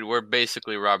 Dude, we're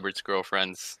basically Robert's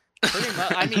girlfriends. Pretty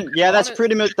much. I mean, yeah, that's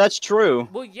true.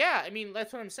 Well, yeah, I mean,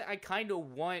 that's what I'm saying. I kind of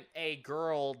want a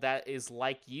girl that is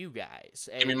like you guys.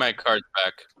 Give me my cards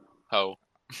back, ho.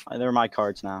 They're my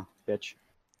cards now, bitch.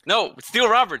 No, steal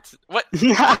Robert's. What?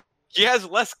 He has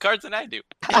less cards than I do.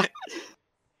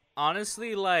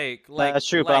 Honestly, that's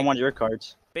true, but I want your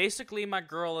cards. Basically, my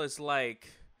girl is like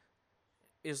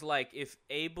if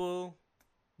Abel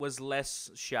was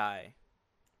less shy.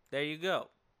 There you go.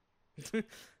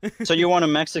 So you want a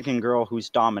Mexican girl who's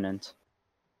dominant?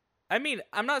 I mean,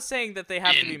 I'm not saying that they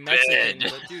have to be In Mexican,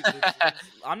 bed. but dude,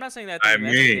 I'm not saying that they're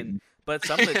Mexican. But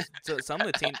some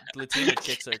Latina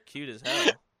chicks are cute as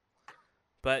hell.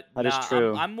 But That is nah,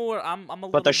 true. I'm more. I'm a little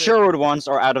But the bit. Sherwood ones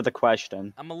are out of the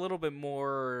question. I'm a little bit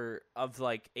more of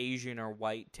like Asian or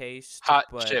white taste. Hot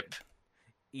but chip.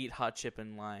 Eat hot chip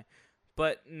and lie.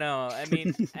 But no, I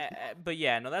mean, but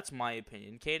yeah, no, that's my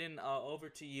opinion. Caden, over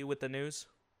to you with the news.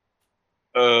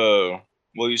 Well,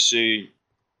 you see,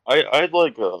 I'd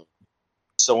like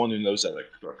someone who knows how to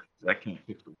cook. That can't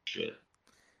cook for shit.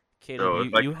 Caden, So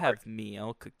if I you can, have me.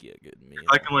 I'll cook you a good meal. if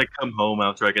I can like come home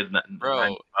after I get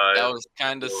Bro, that was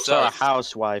kind of So a sus.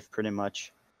 housewife, pretty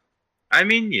much. I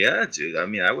mean, yeah, dude. I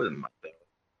mean, I wouldn't mind that.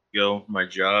 Go from my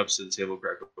job, sit at the table,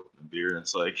 crack open a beer, and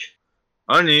it's like,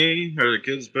 honey, are the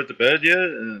kids put to bed yet?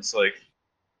 And it's like,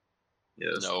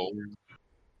 yes. No.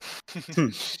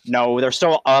 No, they're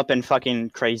still up and fucking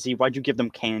crazy. Why'd you give them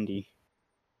candy?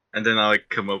 And then I like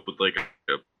come up with like a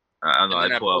I don't know. And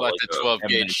then I pull out like the 12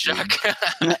 gauge M19.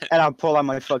 shotgun. And I'll pull out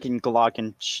my fucking Glock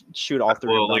and shoot all I three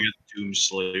pull of out like them. a Doom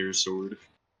Slayer sword.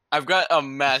 I've got a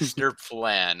master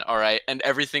plan, all right, and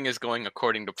everything is going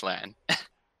according to plan.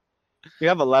 You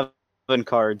have 11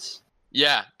 cards.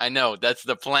 Yeah, I know. That's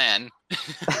the plan.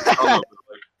 I don't know,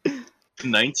 but, like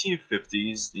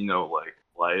 1950s, like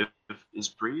life is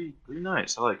pretty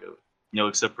nice. I like it.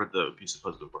 Except for the piece of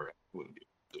puzzle where I wouldn't be.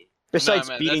 Besides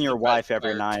man, beating that's your the wife best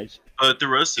every part. night. But the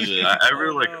rest of it, I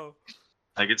really like. no.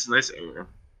 Like it's a nice era.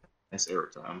 Nice era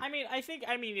time. I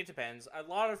mean, it depends. A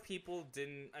lot of people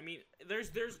didn't. I mean, there's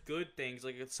good things.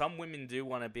 Like some women do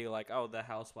want to be like, oh, the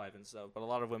housewife and stuff, but a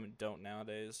lot of women don't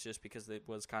nowadays, just because it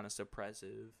was kind of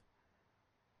suppressive.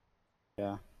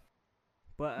 Yeah.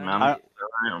 But I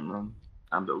am, man.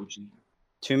 I'm the OG.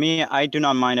 To me, I do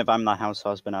not mind if I'm the house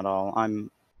husband at all.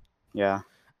 Yeah.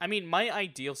 I mean, my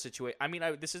ideal situation. I mean,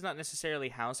 this is not necessarily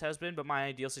house husband, but my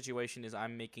ideal situation is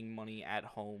I'm making money at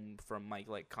home from my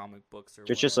like comic books or.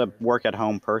 You're just a whatever. work at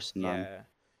home person then. Yeah.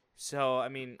 So I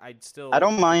mean, I'd still. I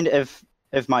don't mind if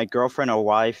my girlfriend or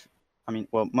wife,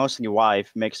 mostly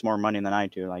wife, makes more money than I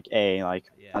do. Like, Yeah,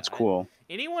 that's cool.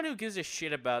 Anyone who gives a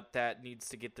shit about that needs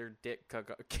to get their dick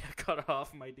cut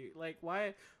off, my dude. Like,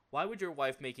 why would your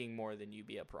wife making more than you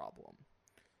be a problem?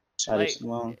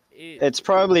 It's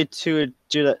probably to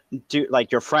do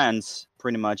like your friends,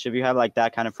 pretty much. If you have like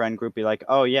that kind of friend group, be like,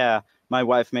 oh yeah, my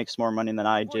wife makes more money than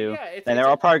I do. Yeah, And they're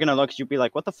all probably gonna look at you, be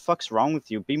like, what the fuck's wrong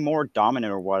with you? Be more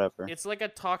dominant or whatever. It's like a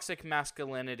toxic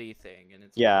masculinity thing, and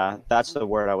it's Yeah, that's the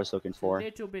word I was looking for. a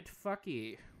little bit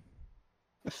fucky.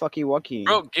 Fucky wucky.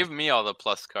 Bro, give me all the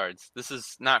plus cards. This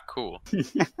is not cool.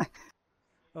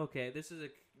 Okay, this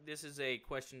is a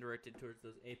question directed towards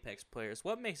those Apex players.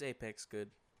 What makes Apex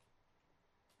good?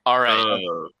 All right,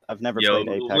 I've never played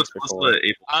Apex let's before. let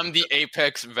Apex I'm the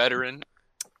Apex veteran.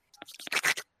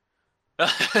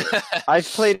 I've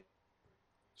played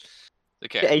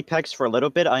Okay. Apex for a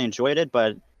little bit. I enjoyed it,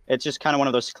 but it's just kind of one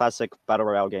of those classic battle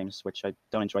royale games, which I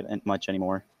don't enjoy much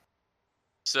anymore.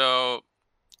 So,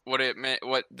 what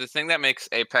the thing that makes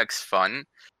Apex fun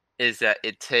is that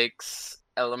it takes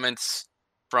elements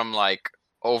from like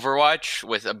Overwatch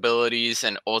with abilities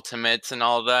and ultimates and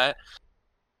all that.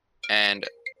 And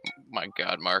my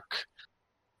God, Mark.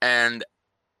 And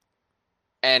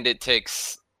it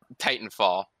takes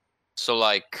Titanfall. So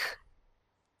like,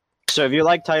 So if you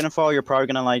like Titanfall, you're probably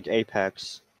gonna like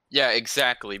Apex. yeah,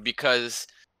 exactly, because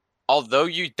although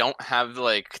you don't have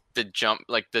like the jump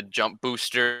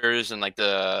boosters and like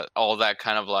all that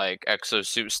kind of like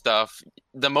exosuit stuff,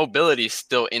 the mobility is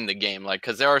still in the game. Like,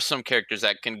 because there are some characters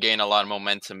that can gain a lot of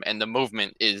momentum, and the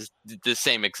movement is the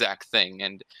same exact thing,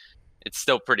 and it's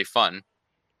still pretty fun.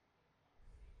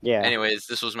 Yeah. Anyways,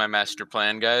 this was my master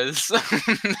plan, guys.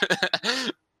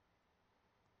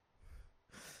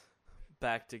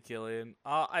 Back to Killian.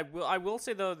 I will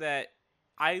say though that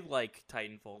I like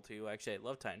Titanfall 2. Actually, I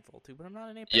love Titanfall 2, but I'm not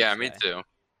an Apex Yeah, guy. me too.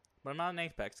 But I'm not an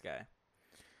Apex guy.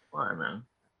 Why, man?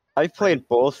 I've played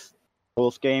both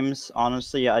games.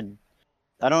 Honestly, I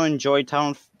don't enjoy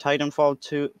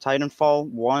Titanfall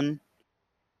 1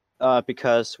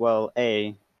 because, well,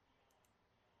 I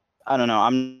don't know.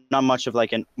 I'm not much of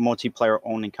like a multiplayer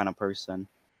only kind of person.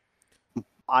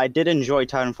 I did enjoy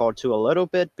Titanfall 2 a little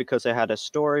bit because it had a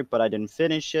story, but I didn't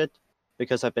finish it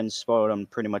because I've been spoiled on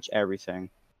pretty much everything.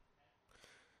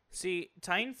 See,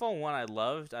 Titanfall 1 I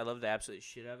loved. I loved the absolute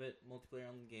shit of it. Multiplayer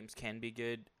only games can be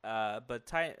good. But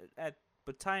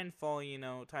Titanfall,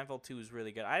 Titanfall 2 was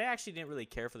really good. I actually didn't really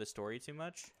care for the story too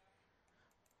much.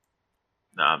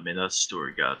 Nah, man, that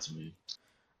story got to me.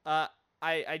 I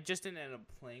just didn't end up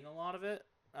playing a lot of it.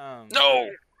 No.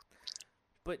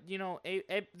 But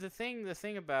the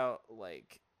thing about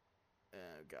like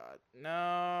Oh God, no!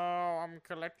 I'm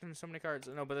collecting so many cards.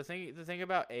 No, but the thing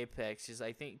about Apex is,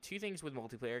 I think two things with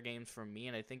multiplayer games for me,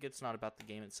 and I think it's not about the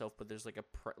game itself, but there's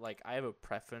like I have a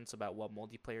preference about what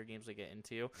multiplayer games I get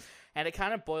into, and it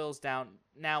kind of boils down.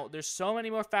 Now, there's so many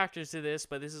more factors to this,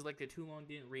 but this is like the too long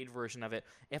didn't read version of it.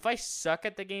 If I suck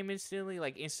at the game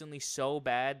instantly so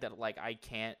bad that like I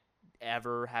can't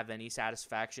ever have any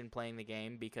satisfaction playing the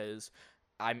game because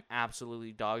I'm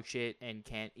absolutely dog shit and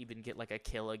can't even get like a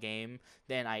kill a game,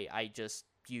 then I just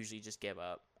usually just give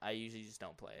up. I usually just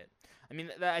don't play it. I mean,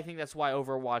 I think that's why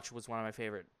Overwatch was one of my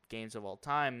favorite games of all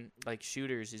time, like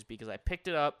shooters, is because I picked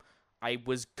it up, I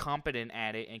was competent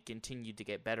at it, and continued to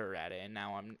get better at it, and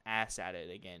now I'm ass at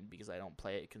it again because I don't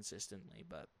play it consistently.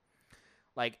 But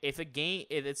like, if a game,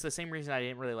 it's the same reason I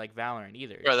didn't really like Valorant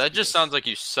either. Bro, that just sounds like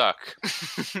you suck.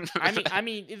 I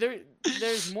mean,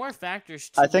 there's more factors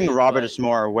to I think it, Robert but- is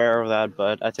more aware of that,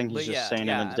 but I think he's But just yeah, saying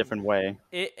yeah, it in a different way.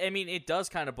 I mean, it does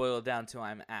kind of boil down to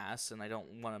I'm ass, and I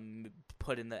don't want to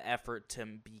put in the effort to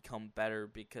become better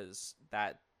because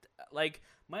that, like,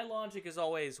 my logic is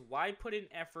always, why put in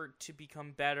effort to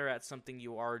become better at something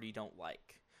you already don't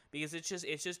like? Because it's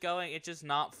just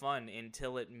not fun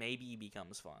until it maybe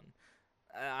becomes fun.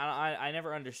 I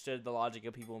never understood the logic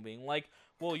of people being like,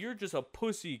 well, you're just a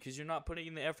pussy because you're not putting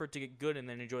in the effort to get good and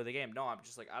then enjoy the game. No, I'm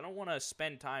just like, I don't want to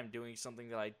spend time doing something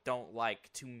that I don't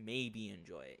like to maybe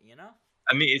enjoy it, you know?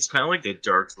 I mean, it's kind of like the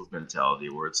Dark Souls mentality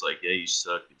where it's like, yeah, you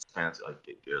suck. It's kind of like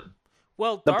get good.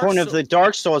 Well, The Dark point of Soul- the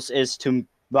Dark Souls is to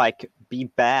like be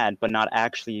bad, but not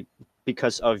actually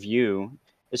because of you.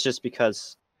 It's just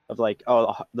because of like,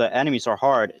 oh, the enemies are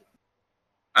hard.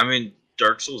 I mean,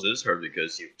 Dark Souls is hard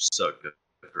because you suck at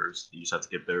first. You just have to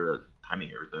get better at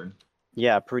timing everything.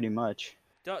 Yeah, pretty much.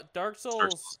 Dark Starts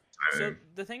Souls. So timing.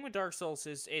 the thing with Dark Souls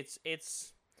is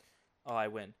it's. Oh, I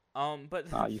win. But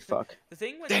Oh, you fuck. the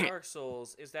thing with Dang it. Dark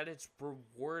Souls is that it's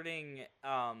rewarding.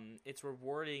 It's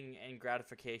rewarding and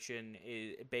gratification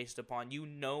is based upon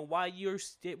why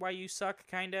you suck.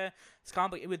 Kinda. It's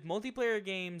complicated with multiplayer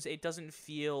games. It doesn't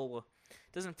feel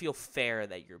fair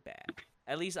that you're bad.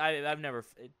 At least I've never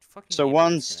fucking. So Abel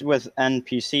one's disconnected. with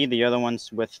NPC, the other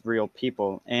one's with real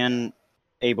people, and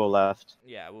Abel left.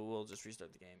 Yeah, we'll just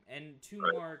restart the game. And to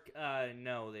Right. Mark,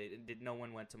 no, no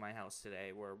one went to my house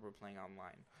today. We're playing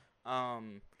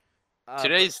online.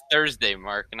 Today's Thursday,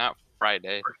 Mark, not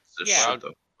Friday. Just Yeah. shut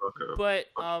the fuck up. But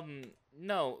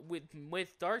no,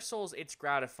 with Dark Souls, it's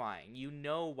gratifying. You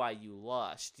know why you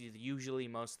lost. Usually,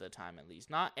 most of the time, at least.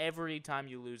 Not every time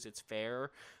you lose, it's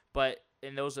fair.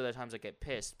 And those are the times I get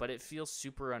pissed. But it feels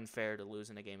super unfair to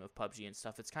lose in a game of PUBG and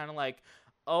stuff. It's kind of like,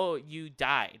 oh, you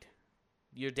died.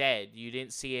 You're dead. You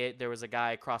didn't see it. There was a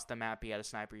guy across the map. He had a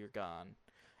sniper. You're gone.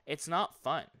 It's not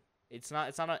fun. It's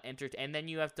not an and then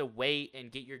you have to wait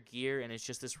and get your gear, and it's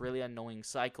just this really annoying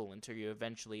cycle until you're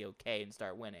eventually okay and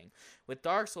start winning. With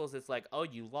Dark Souls, it's like, oh,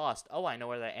 you lost. Oh, I know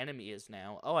where that enemy is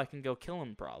now. Oh, I can go kill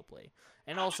him probably.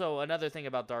 And also another thing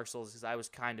about Dark Souls is I was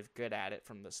kind of good at it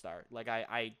from the start. Like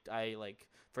I like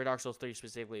for Dark Souls 3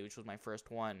 specifically, which was my first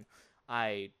one,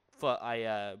 I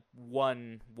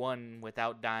won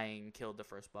without dying, killed the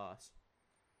first boss.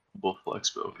 Bull flex,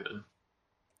 but okay.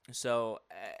 So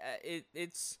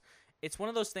it's one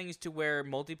of those things to where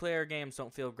multiplayer games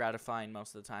don't feel gratifying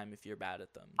most of the time if you're bad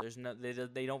at them.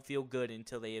 They don't feel good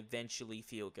until they eventually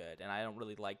feel good, and I don't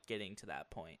really like getting to that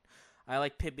point. I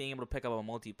like being able to pick up a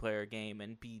multiplayer game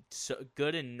and be so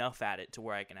good enough at it to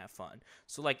where I can have fun.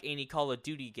 So like any Call of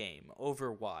Duty game,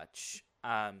 Overwatch,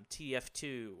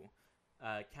 TF2,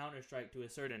 Counter-Strike to a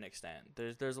certain extent.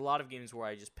 There's a lot of games where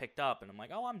I just picked up and I'm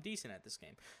like, oh, I'm decent at this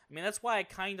game. I mean, that's why I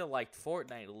kind of liked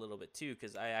Fortnite a little bit too,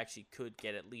 because I actually could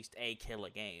get at least a kill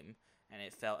a game, and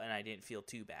I didn't feel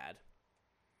too bad.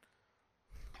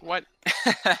 What?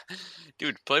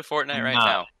 Dude, play Fortnite right Nah.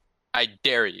 now. I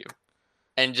dare you.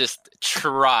 And just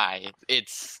try.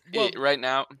 Well, Right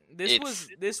now. This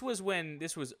It's-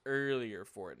 was earlier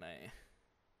Fortnite.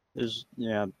 There's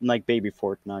like baby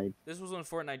Fortnite. This was when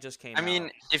Fortnite just came I out.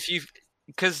 mean,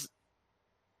 because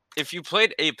if you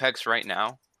played Apex right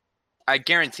now, I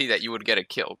guarantee that you would get a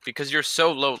kill because you're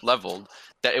so low leveled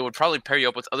that it would probably pair you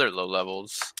up with other low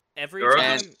levels. every There are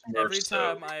time those Smurfs,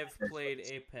 though. I've played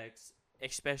Apex,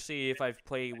 especially if I've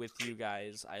played with you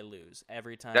guys, I lose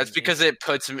every time. That's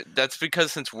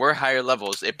because since we're higher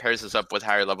levels, it pairs us up with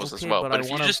higher levels as Okay, well. but But I if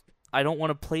wanna- you just I don't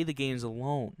want to play the games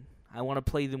alone. I want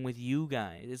to play them with you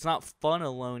guys. It's not fun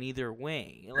alone either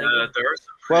way. Like, There are some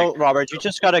pretty Well, good Robert, you stuff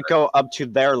just gotta like go up to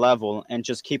their level and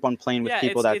just keep on playing with Yeah,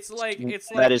 people it's like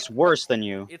that is worse than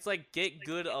you. it's like get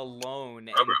good alone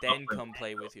and Robert, then Robert. come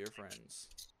play with your friends.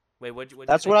 Wait, what?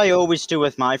 That's what I always do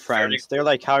with my friends. They're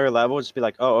like higher level, just be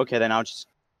like, oh, okay, then I'll just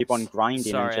keep on grinding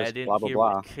Sorry, and I just didn't blah blah hear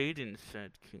blah. what Caden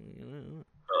said.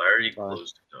 I already Bye.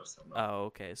 closed it. No, so Oh,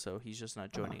 okay. So he's just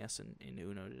not joining us in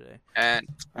Uno today. And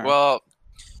Alright. well,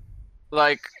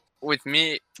 like with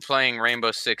me playing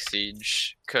Rainbow Six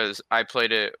Siege, because I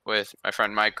played it with my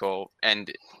friend Michael,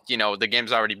 and you know the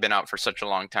game's already been out for such a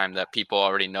long time that people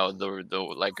already know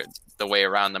the way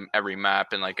around them, every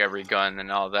map and like every gun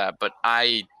and all that. But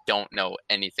I don't know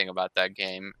anything about that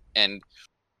game, and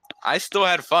I still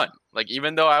had fun. Like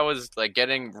even though I was like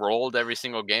getting rolled every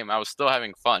single game, I was still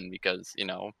having fun because you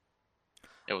know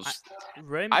it was.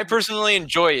 I personally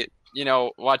enjoy it, you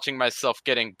know, watching myself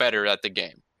getting better at the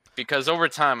game. Because over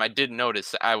time, I did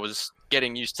notice I was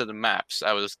getting used to the maps.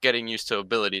 I was getting used to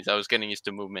abilities. I was getting used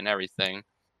to movement, everything,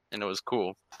 and it was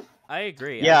cool. I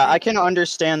agree. Yeah, I think- can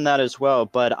understand that as well,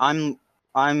 but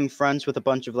I'm friends with a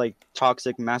bunch of like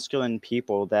toxic masculine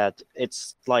people that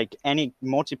it's like any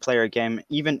multiplayer game,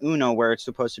 even Uno where it's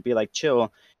supposed to be like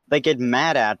chill, they get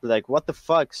mad at like what the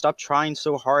fuck? Stop trying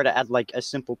so hard at like a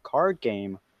simple card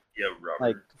game. yeah, Robert.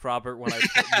 Like Robert when I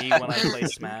play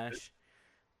Smash.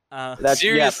 that's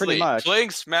Seriously, yeah, pretty much. playing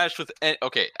Smash with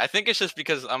okay, I think it's just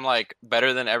because I'm like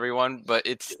better than everyone, but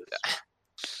it's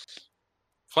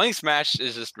playing Smash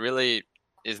is just really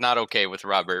is not okay with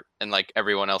Robert and like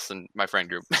everyone else in my friend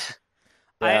group.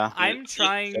 Yeah. I'm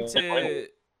trying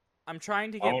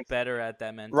to I get don't- better at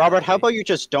that mentality. Robert, how about you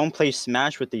just don't play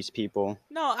Smash with these people?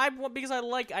 No, because I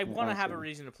want to have a Okay.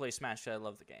 reason to play Smash. 'Cause I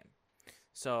love the game.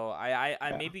 So I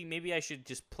Yeah. maybe I should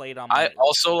just play it on. I my...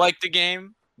 also like the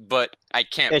game, but I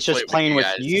can't. It's play just it playing with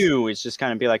guys. you. It's just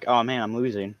kind of be like, oh man, I'm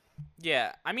losing.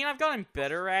 Yeah, I mean I've gotten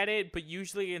better at it, but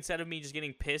usually instead of me just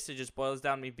getting pissed, it just boils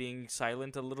down to me being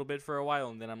silent a little bit for a while,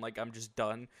 and then I'm just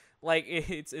done. Like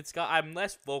I'm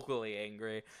less vocally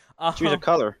angry. Choose a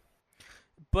color.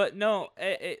 But no,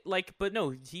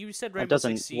 you said Rainbow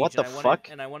doesn't- Six Siege. what the and fuck?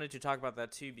 I wanted to talk about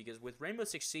that too because with Rainbow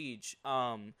Six Siege,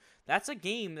 that's a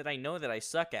game that I know that I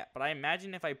suck at. But I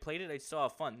imagine if I played it, I'd still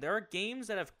have fun. There are games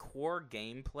that have core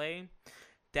gameplay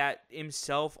that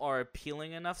himself are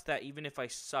appealing enough that even if I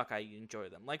suck, I enjoy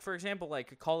them. Like for example,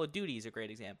 like Call of Duty is a great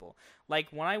example. Like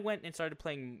when I went and started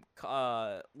playing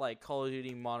like Call of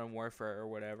Duty Modern Warfare or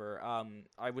whatever,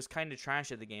 I was kind of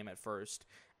trash at the game at first,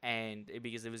 and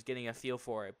because it was getting a feel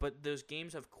for it. But those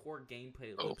games have core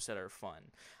gameplay loops that are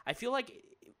fun. I feel like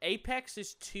Apex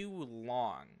is too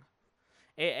long.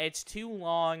 It's too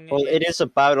long. Well, it is a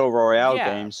battle royale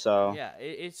Yeah, game, so Yeah,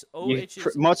 it's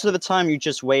just most of the time you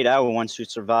just wait out once you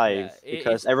survive Yeah,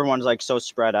 because it's- everyone's like so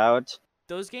spread out,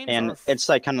 those games and are it's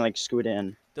like kind of like scoot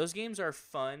in. those games are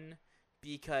fun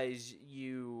because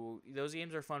those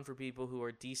games are fun for people who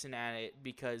are decent at it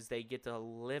because they get to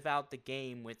live out the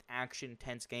game with action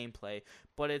tense gameplay.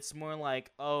 But it's more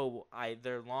like,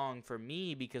 they're long for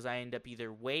me because I end up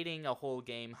either waiting a whole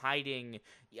game, hiding,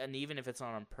 and even if it's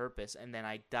not on purpose, and then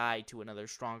I die to another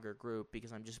stronger group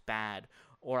because I'm just bad,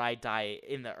 or I die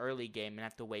in the early game and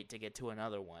have to wait to get to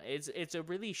another one. It's a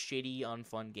really shitty,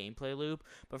 unfun gameplay loop.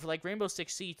 But for like Rainbow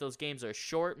Six Siege, those games are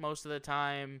short most of the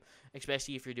time,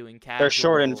 especially if you're doing casual. They're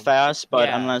short and fast, but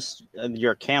Yeah. unless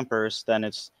you're campers, then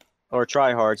it's or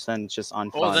tryhards, then it's just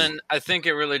unfun. Well, then I think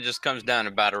it really just comes down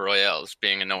to battle royales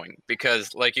being annoying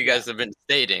because, like you guys have been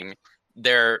stating,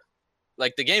 they're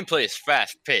like the gameplay is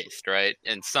fast paced, right?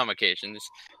 In some occasions,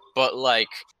 but like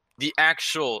the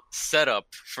actual setup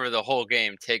for the whole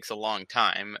game takes a long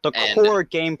time. The and core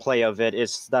gameplay of it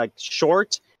is like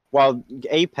short, while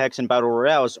Apex and battle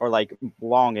royales are like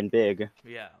long and big.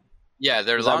 Yeah. yeah,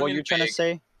 they're Is long that what and you're trying to big.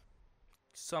 say?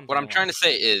 Something What I'm trying to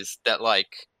along say is that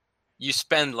like you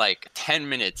spend like 10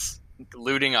 minutes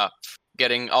looting up,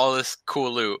 getting all this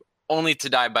cool loot, only to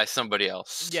die by somebody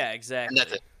else. Yeah, exactly. And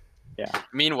that's it. Yeah.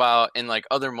 Meanwhile, in like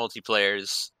other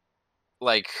multiplayers,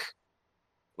 like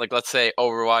let's say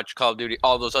Overwatch, Call of Duty,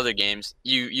 all those other games,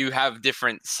 you have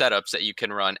different setups that you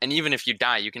can run, and even if you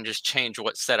die, you can just change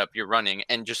what setup you're running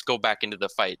and just go back into the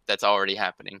fight that's already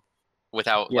happening,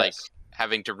 without like Yes.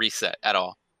 having to reset at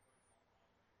all.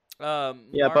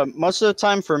 Yeah, but most of the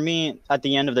time for me, at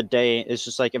the end of the day, it's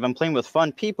just like if I'm playing with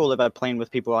fun people, if I'm playing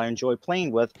with people I enjoy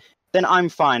playing with, then I'm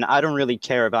fine. I don't really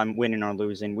care if I'm winning or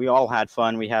losing. We all had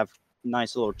fun. We have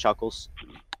nice little chuckles.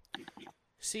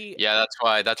 see, Yeah,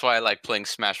 that's why I like playing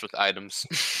Smash with items.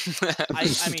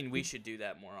 I mean, we should do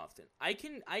that more often. I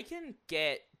can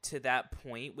get to that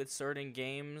point with certain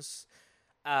games,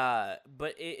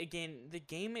 but again, the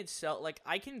game itself, like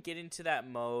I can get into that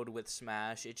mode with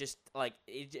Smash. It just like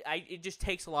it just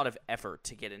takes a lot of effort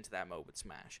to get into that mode with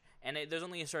Smash, and there's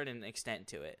only a certain extent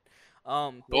to it.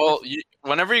 But Well,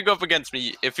 whenever you go up against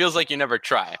me, it feels like you never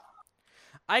try.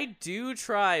 I do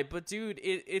try, but dude,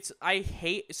 I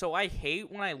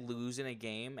hate when I lose in a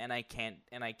game and I can't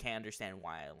understand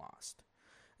why I lost.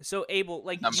 So Abel,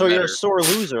 like, I'm So you're a better. sore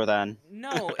loser then.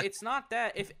 no, it's not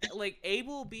that. If like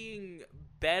Abel being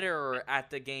better at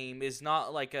the game is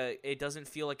not like it doesn't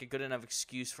feel like a good enough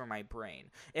excuse for my brain.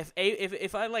 If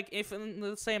I like if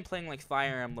let's say I'm playing like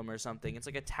Fire Emblem or something, it's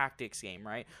like a tactics game,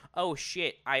 right? Oh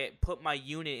shit, I put my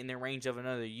unit in the range of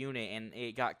another unit and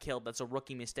it got killed. That's a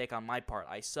rookie mistake on my part.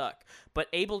 I suck. But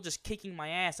Abel just kicking my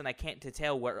ass and I can't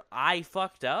tell where I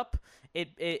fucked up.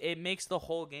 It makes the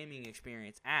whole gaming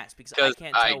experience ass because I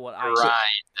can't tell what I grind.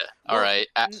 All Well, right.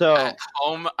 So At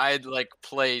home, I'd like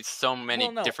play so many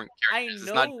Well, no, different I characters.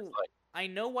 It's not know- just like I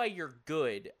know why you're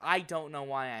good. I don't know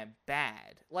why I'm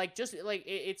bad. Like, just like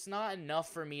it's not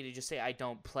enough for me to just say I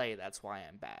don't play. That's why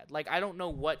I'm bad. Like, I don't know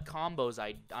what combos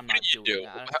I'm not you doing. do.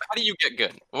 How do you get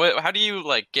good? How do you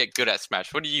like get good at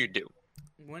Smash? What do you do?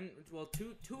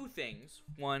 Two things.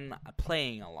 One,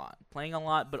 playing a lot,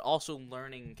 but also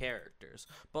learning characters.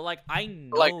 But like I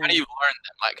know, Like, how do you learn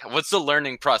them? Like, what's the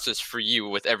learning process for you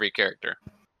with every character?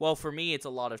 Well, for me, it's a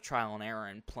lot of trial and error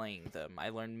in playing them. I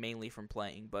learn mainly from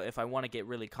playing, but if I want to get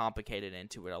really complicated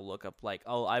into it, I'll look up, like,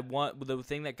 the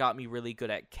thing that got me really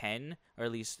good at Ken, or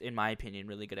at least, in my opinion,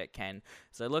 really good at Ken,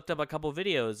 is I looked up a couple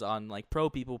videos on, like, pro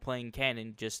people playing Ken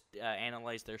and just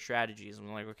analyzed their strategies. And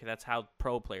I'm like, okay, that's how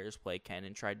pro players play Ken,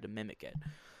 and tried to mimic it.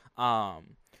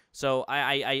 So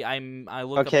I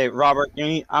look okay, up... Robert,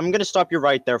 I'm gonna stop you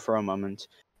right there for a moment.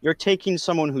 You're taking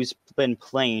someone who's been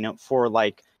playing for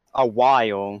like a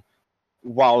while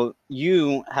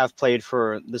you have played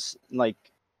for this like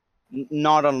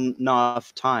not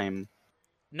enough time.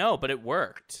 No, but it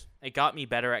worked. It got me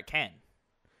better at Ken.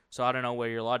 So I don't know where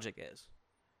your logic is.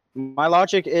 My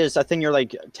logic is, I think you're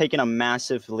like taking a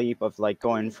massive leap of like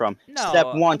going from No,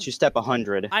 step 1 to step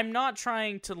 100. I'm not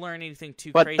trying to learn anything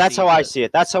too But crazy. that's how I see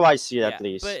it. That's how I see it, Yeah, at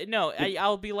least. But no,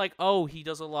 I'll be like, oh, he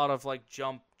does a lot of like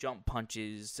jump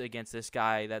punches against this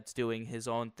guy that's doing his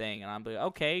own thing, and I'm like,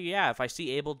 okay, yeah, if I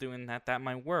see Abel doing that, that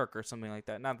might work or something like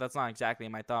that. No, that's not exactly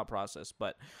my thought process,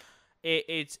 but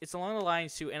it's along the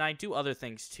lines too, and I do other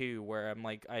things too, where I'm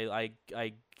like,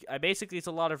 I basically, it's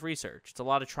a lot of research. It's a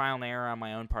lot of trial and error on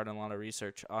my own part and a lot of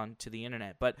research onto the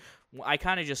internet. But I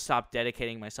kind of just stopped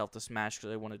dedicating myself to Smash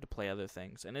because I wanted to play other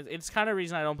things. And it's kind of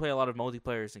reason I don't play a lot of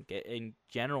multiplayers in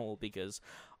general, because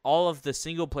all of the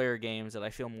single-player games that I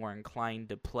feel more inclined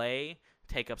to play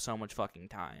take up so much fucking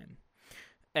time.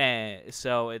 And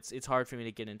so it's hard for me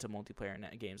to get into multiplayer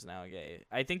games nowadays.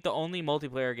 I think the only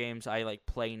multiplayer games I like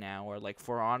play now are like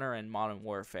For Honor and Modern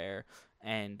Warfare.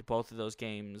 And both of those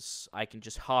games, I can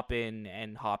just hop in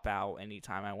and hop out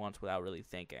anytime I want without really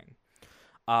thinking.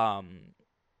 Damn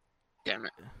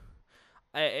it.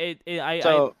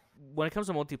 When it comes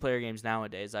to multiplayer games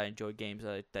nowadays, I enjoy games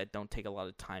that don't take a lot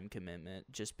of time commitment,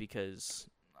 just because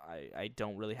I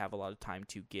don't really have a lot of time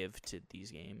to give to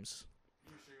these games.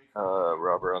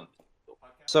 Robert.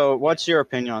 So, what's your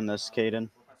opinion on this, Caden?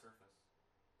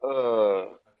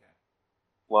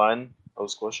 Line.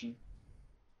 Post question.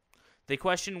 The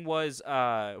question was,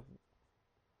 I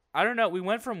don't know. We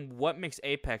went from what makes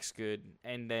Apex good,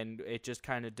 and then it just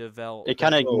kind of developed. It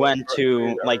kind of went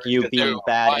to like you being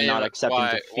bad and not accepting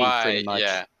defeat, pretty much.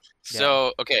 Yeah.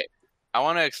 So, okay, I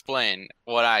want to explain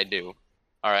what I do.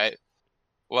 All right.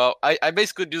 Well, I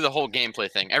basically do the whole gameplay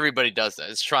thing. Everybody does that.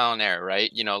 It's trial and error, right?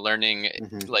 You know, learning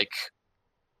like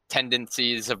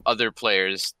tendencies of other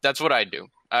players. That's what I do.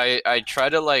 I try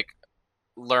to like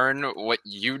learn what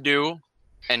you do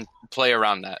and play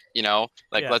around that, you know,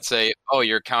 like let's say, oh,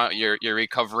 you're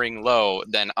recovering low,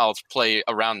 then I'll play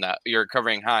around that. You're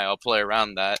recovering high, I'll play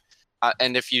around that.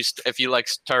 And if you like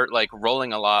start like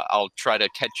rolling a lot, I'll try to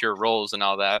catch your rolls and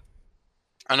all that.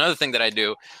 Another thing that I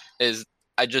do is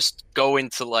I just go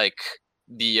into like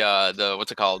the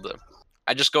what's it called?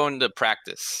 I just go into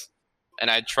practice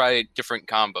and I try different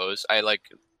combos.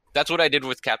 That's what I did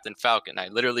with Captain Falcon. I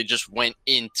literally just went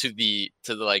into the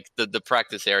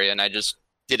practice area and I just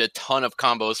did a ton of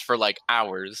combos for like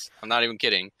hours. I'm not even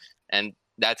kidding. And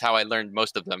that's how I learned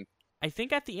most of them. I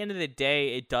think at the end of the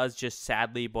day, it does just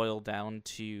sadly boil down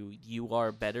to you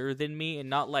are better than me, and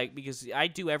not like, because I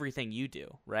do everything you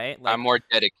do, right? Like, I'm more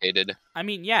dedicated. I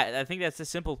mean, yeah, I think that's the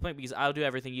simple point, because I'll do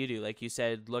everything you do. Like you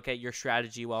said, look at your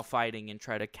strategy while fighting and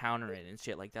try to counter it and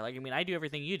shit like that. Like, I mean, I do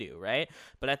everything you do, right?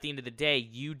 But at the end of the day,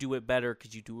 you do it better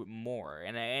because you do it more.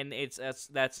 And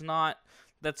that's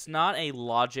not a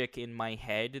logic in my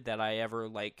head that I ever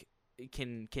like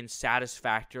can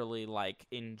satisfactorily like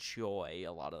enjoy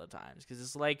a lot of the times, because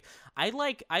it's like I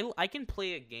can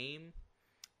play a game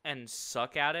and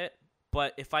suck at it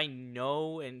but if I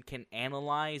know and can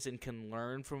analyze and can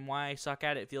learn from why I suck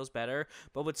at it, it feels better.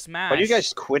 But with Smash, Why are you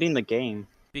guys quitting the game?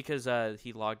 because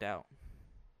he logged out.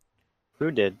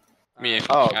 Who did? Me,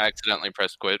 Oh. I accidentally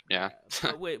pressed quit. Yeah.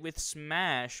 But with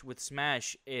Smash,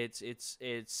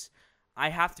 it's I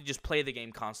have to just play the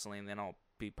game constantly, and then I'll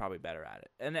be probably better at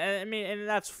it. And I mean, and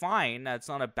that's fine. That's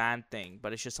not a bad thing,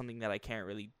 but it's just something that I can't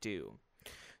really do.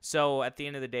 So at the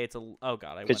end of the day, it's oh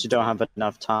god, Because you don't have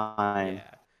enough time.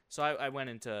 yeah. So I went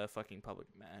into a fucking public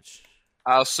match.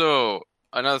 Also,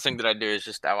 another thing that I do is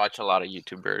just I watch a lot of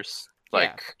YouTubers.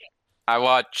 Like, I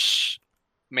watch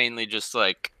mainly just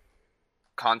like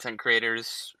content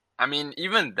creators. I mean,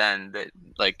 even then,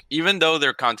 even though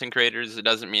they're content creators, it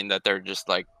doesn't mean that they're just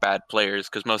like bad players.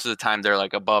 Because most of the time they're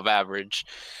like above average.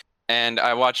 And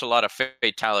I watch a lot of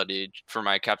Fatality for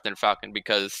my Captain Falcon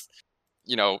because,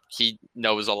 you know, he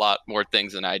knows a lot more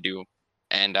things than I do,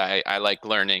 and I like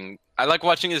learning. I like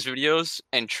watching his videos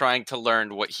and trying to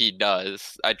learn what he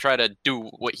does. I try to do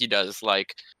what he does,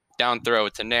 like down throw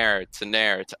to nair to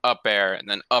nair to up air, and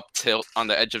then up tilt on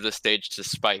the edge of the stage to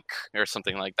spike or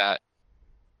something like that.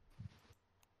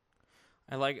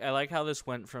 I like how this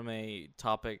went from a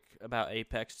topic about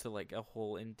Apex to like a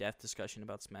whole in-depth discussion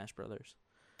about Smash Brothers.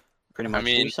 Pretty much.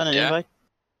 mean, Did you send an yeah. invite?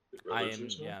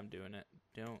 I'm doing it.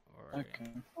 Don't worry.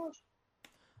 Okay.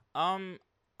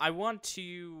 I want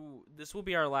to. This will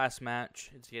be our last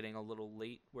match. It's getting a little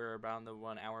late. We're around the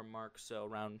 1 hour mark,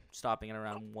 so stopping at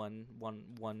around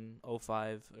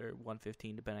 1:05 or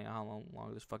 1:15, depending on how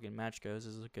long this fucking match goes.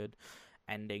 This is a good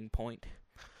ending point.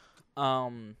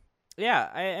 Yeah.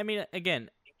 I mean, again,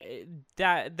 it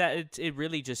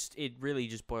really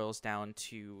just boils down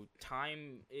to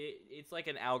time. It's like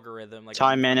an algorithm, like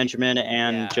Time management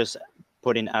and Yeah. just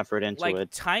putting effort into like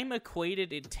it. time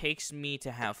equated, it takes me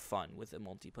to have fun with a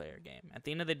multiplayer game. At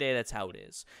the end of the day, that's how it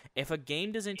is. If a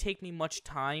game doesn't take me much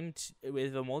time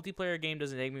if a multiplayer game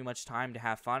doesn't take me much time to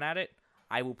have fun at it,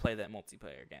 I will play that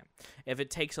multiplayer game. If it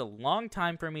takes a long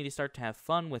time for me to start to have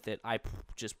fun with it, I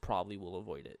just probably will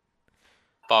avoid it.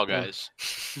 Fall Guys.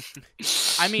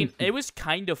 I mean, it was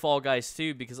kind of Fall Guys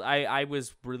too, because I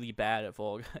was really bad at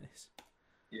Fall Guys.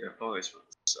 Yeah, always.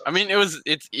 I mean, it was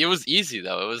easy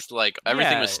though. It was like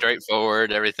everything was Yeah.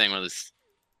 straightforward. Everything was.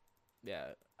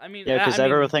 Yeah, I mean, Yeah, because I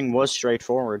mean, everything was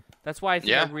straightforward. that's why I think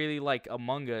Yeah. I really like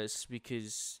Among Us,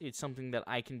 because it's something that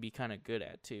I can be kind of good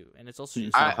at too, and it's also Hmm.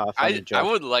 just It's not half on the I job.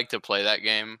 would like to play that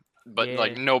game, but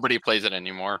like Yeah. nobody plays it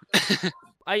anymore.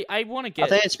 I want to I get.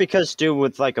 think it's because due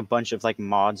with like a bunch of like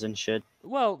mods and shit.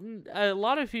 Well, a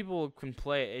lot of people can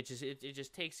play it. It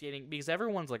just takes getting, because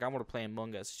everyone's like, I want to play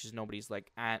Among Us. It's just nobody's like,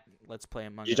 let's play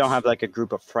Among Us. You don't have like a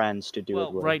group of friends to do Well,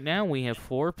 it with. right now we have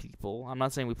 4 people. I'm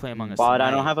not saying we play Among Us. But I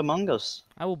don't tonight. have Among Us.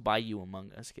 I will buy you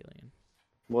Among Us, Killian.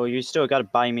 Well, you still gotta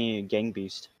buy me a Gang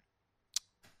Beast.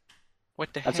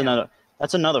 What the That's hell?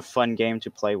 another fun game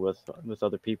to play with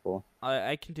other people.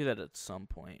 I can do that at some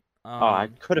point. Oh, I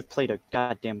could have played a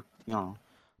goddamn. No.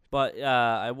 But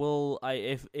I will.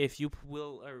 If you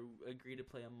will agree to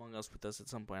play Among Us with us at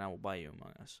some point, I will buy you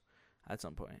Among Us at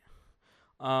some point.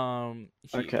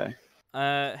 Okay.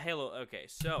 Halo. Okay.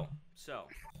 So.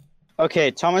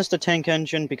 Okay, Thomas the Tank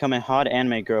Engine become a hot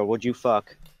anime girl. Would you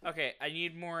fuck? Okay, I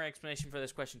need more explanation for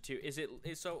this question too. Is it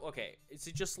okay? Is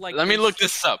it just like? Let me look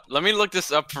this up. Let me look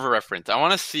this up for reference. I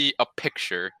want to see a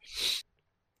picture.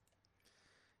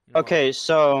 You know what? Okay,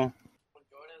 so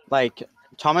like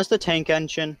Thomas the Tank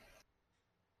Engine,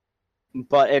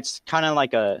 but it's kind of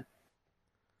like a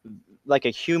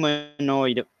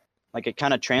humanoid, like a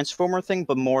kind of transformer thing,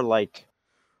 but more like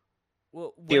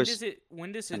Well, There's-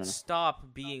 when does I it don't know.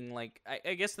 stop being like?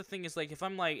 I guess the thing is like,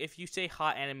 if you say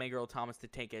hot anime girl Thomas the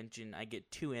Tank Engine, I get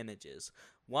 2 images.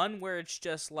 One where it's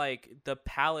just like the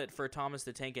palette for Thomas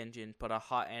the Tank Engine, but a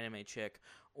hot anime chick,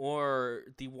 or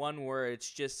the one where it's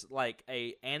just like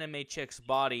a anime chick's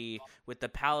body with the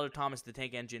palette of Thomas the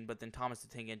Tank Engine, but then Thomas the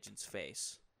Tank Engine's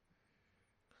face.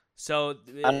 So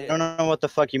I don't know what the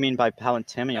fuck you mean by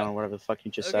Palantimion or whatever the fuck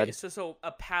you just okay, said. so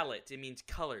a palette, it means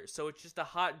colors. So it's just a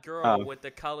hot girl Oh. with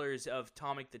the colors of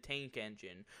Atomic the Tank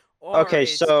Engine. Or Okay,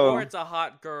 it's, so- or it's a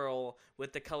hot girl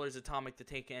with the colors of Atomic the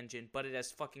Tank Engine, but it has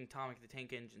fucking Atomic the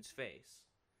Tank Engine's face.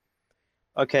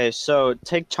 Okay, so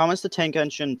take Thomas the Tank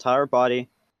Engine entire body,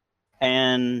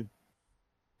 and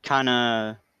kind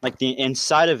of like the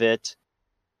inside of it.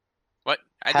 What?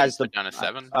 I Has just put the- down a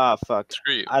 7. Ah, fuck.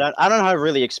 Screw you. I don't know how to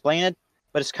really explain it,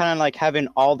 but it's kind of like having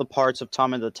all the parts of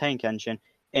Thomas the Tank Engine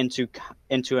into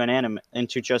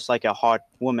just like a hot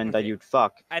woman that Okay. you'd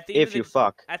fuck At the end if of you the,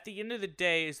 fuck. At the end of the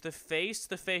day, is the face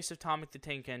of Atomic the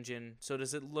Tank Engine? So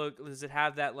does it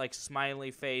have that like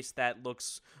smiley face that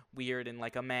looks weird and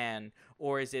like a man,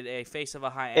 or is it a face of a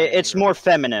high? It's more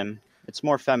feminine. It's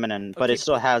more feminine, but Okay, it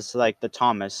still but- has like the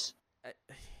Thomas.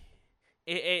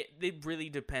 It really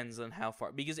depends on how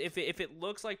far, because if it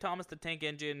looks like Thomas the Tank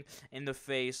Engine in the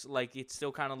face, like it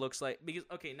still kind of looks like, because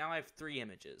okay, now I have 3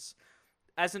 images.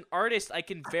 As an artist, I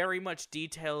can very much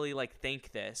detailedly like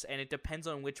think this, and it depends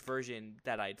on which version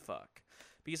that I'd fuck,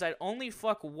 because I'd only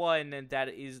fuck one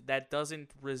that doesn't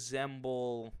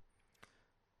resemble.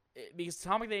 Because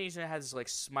Thomas the Tank Engine has this, like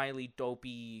smiley,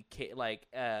 dopey,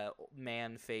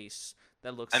 man face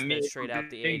that looks straight out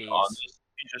the being 80s. honest,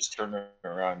 you just turn it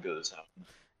around, good as hell.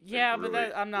 Yeah, but really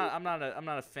that I'm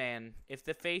not a fan. If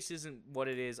the face isn't what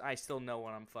it is, I still know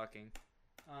what I'm fucking.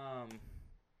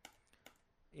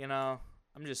 You know,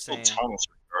 I'm just Still saying. Thomas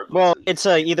regardless. Well, it's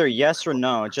a either yes or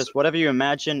no. Just whatever you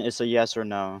imagine is a yes or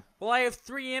no. Well, I have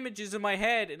 3 images in my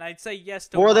head, and I'd say yes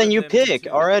to Well, one then of you them and pick. 2.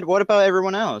 Alright, what about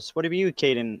everyone else? What about you,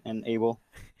 Caden and Abel?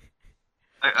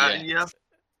 Yeah.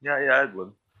 Yeah, I'd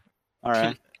win.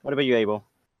 Alright. What about you, Abel?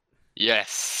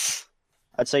 Yes.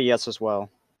 I'd say yes as well.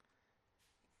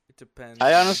 It depends.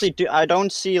 I honestly do. I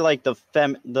don't see like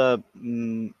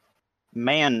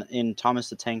man in Thomas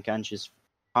the Tank Engine's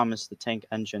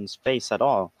face at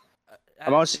all. I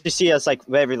mostly see it as like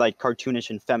very like cartoonish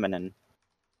and feminine.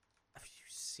 Have you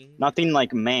seen? Nothing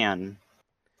like man.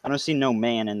 I don't see no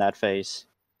man in that face.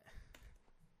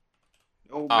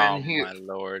 Oh Oh my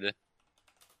lord.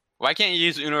 Why can't you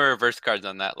use Uno reverse cards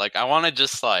on that? Like, I want to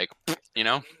just like, you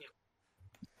know.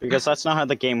 Because that's not how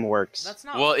the game works. That's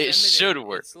not. Well, it feminine. should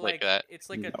work It's like that. It's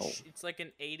like No. it's like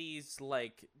an 80s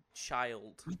like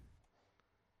child.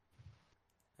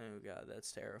 Oh god,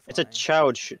 that's terrifying. It's a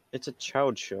child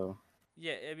show.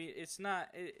 Yeah, I mean, it's not.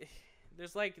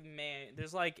 There's like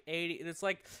there's like 80. It's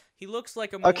like he looks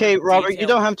like a. More Okay, Robert, you detailed-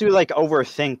 don't have to like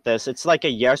overthink this. It's like a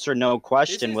yes or no This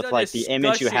question is with a like the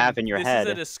image you have in your This head.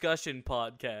 is a discussion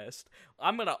podcast.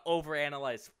 I'm gonna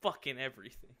overanalyze fucking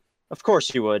everything. Of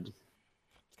course you would.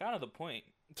 It's kind of the point.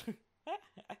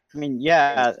 I mean,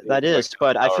 yeah, It's that like is,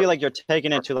 but I our- feel like you're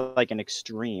taking it to like an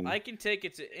extreme. I can take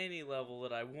it to any level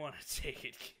that I want to take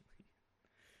it.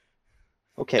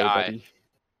 Okay, Die. buddy.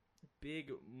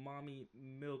 Big mommy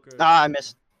milker. Ah, I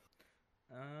missed.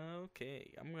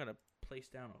 Okay, I'm gonna place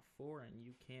down a 4 and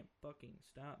you can't fucking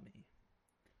stop me.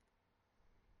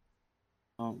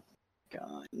 Oh,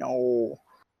 God, no,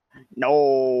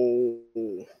 no,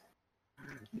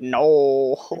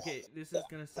 no. Okay, this is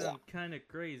gonna sound kind of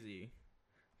crazy,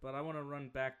 but I want to run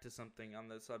back to something on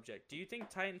the subject. Do you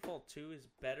think Titanfall 2 is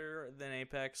better than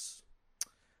Apex,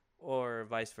 or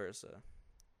vice versa?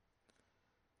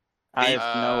 I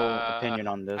have no Uh, opinion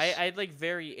on this. I had like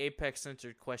very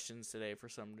Apex-centered questions today for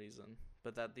some reason,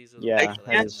 but these are the Yeah, ones I that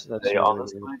I can't that's say really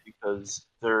honestly weird. because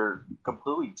they're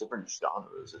completely different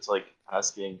genres. It's like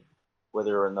asking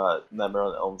whether or not Nightmare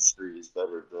on Elm Street is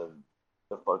better than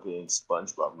the fucking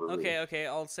SpongeBob movie. Okay,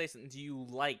 I'll say something. Do you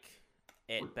like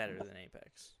it better than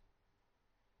Apex?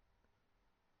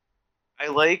 I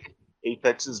like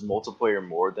Apex's multiplayer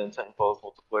more than Titanfall's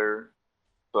multiplayer,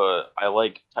 but I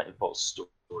like Titanfall's story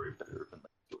better than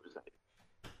stories.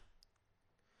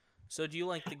 So do you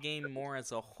like the game more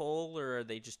as a whole, or are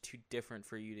they just too different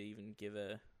for you to even give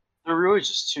a... They're really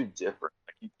just too different.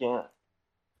 Like you can't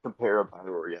compare a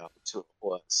battle royale to a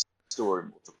whole story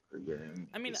multiplayer game.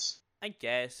 I mean, It's I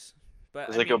guess, but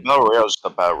it's I like mean, a battle royale is just a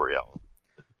battle royale.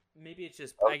 maybe it's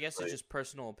just... I I guess would it's say- just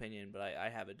personal opinion, but I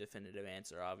have a definitive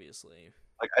answer, obviously.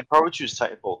 Like I'd probably choose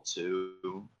Titanfall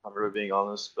 2. I'm really being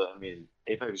honest, but I mean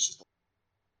Apex is just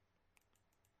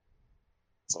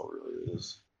that's all it really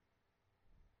is.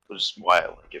 Which is why I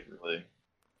like it really.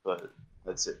 But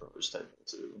I'd say probably just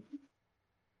Titanfall 2.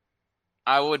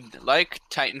 I would like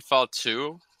Titanfall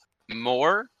 2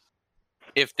 more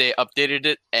if they updated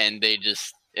it and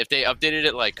if they updated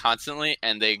it like constantly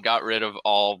and they got rid of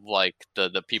all like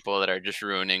the people that are just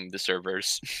ruining the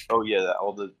servers. Oh yeah, that,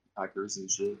 all the hackers and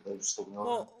shit. They're just looking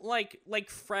Well, like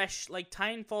fresh, like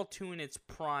Titanfall 2 in its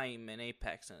prime and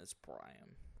Apex in its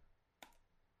prime.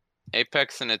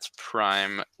 Apex in its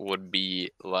prime would be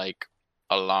like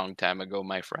a long time ago,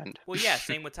 my friend. Well, yeah,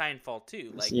 same with Titanfall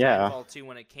 2. Like Yeah. Titanfall 2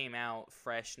 when it came out,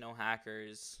 fresh, no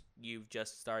hackers. You've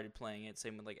just started playing it.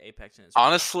 Same with like Apex in its prime.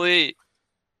 Honestly,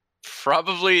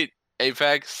 probably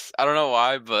Apex. I don't know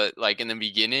why, but like in the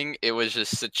beginning, it was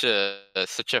just such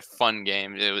a fun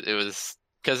game. It was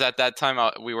because at that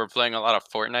time we were playing a lot of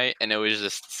Fortnite, and it was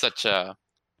just such a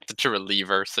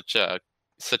reliever, such a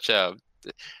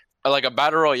like a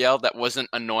battle royale that wasn't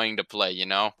annoying to play. You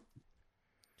know?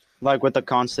 Like with the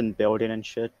constant building and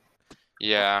shit.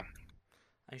 Yeah.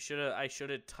 I should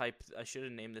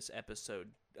have named this episode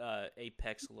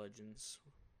Apex Legends.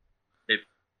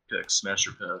 Apex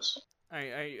Master Pass.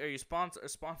 Are you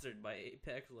sponsored by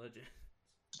Apex Legends?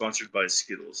 Sponsored by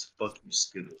Skittles. Fuck you,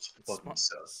 Skittles. Fucking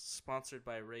suck. Sponsored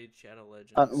by Raid Shadow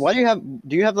Legends. Why do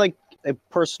you have like a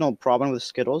personal problem with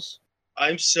Skittles?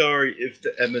 I'm sorry if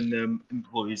the M&M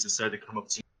employees decided to come up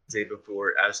to me the day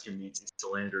before asking me to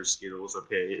slander Skittles.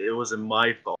 Okay, it wasn't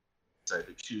my fault. They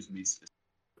decided to choose me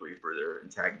specifically for their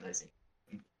antagonizing.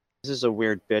 This is a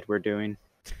weird bit we're doing.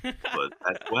 But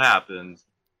that's what happened.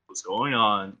 What's going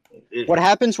on? What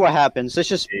happens? What happens? Let's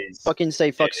just is fucking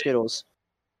say fuck it- Skittles.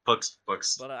 fucks.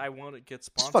 But I want to get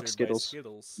fuck sponsored by Skittles.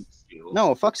 Skittles. Skittles.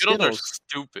 No, fuck Skittles are Skittles.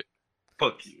 stupid.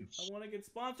 Fuck you. I want to get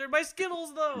sponsored by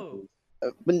Skittles though.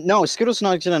 But no, Skittles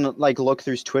not gonna like look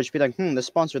through Twitch, be like, they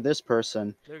sponsored this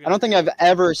person. They're I gonna don't think do I've it.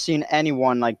 ever seen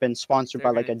anyone like been sponsored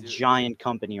They're by like a gonna do it. giant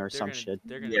company or They're some gonna- shit.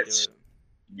 They're gonna Yes. do it.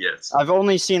 Yes. I've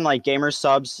only seen like Gamer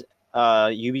Subs,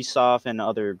 Ubisoft, and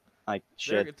other like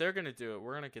shit. They're gonna do it.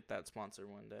 We're gonna get that sponsor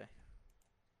one day.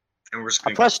 And we're just I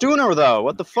gonna pressed Uno though.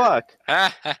 What the fuck?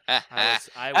 I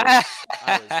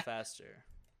was faster.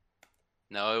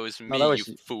 No, it was me, that was-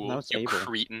 you fool, that was you Abel.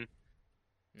 cretin.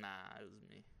 Nah, it was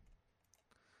me.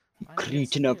 Why did I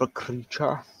get Cretin of a skipped?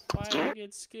 creature. Why did I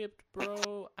get skipped,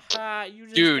 bro? Ha! You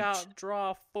just Dude, got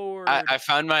draw forward. I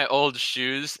found my old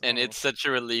shoes, and Oh. it's such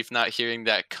a relief not hearing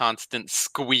that constant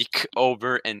squeak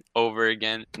over and over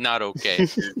again. Not okay.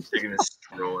 taking a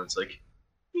stroll and it's like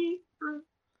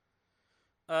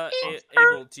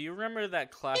Abel, do you remember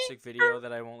that classic video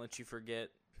that I won't let you forget?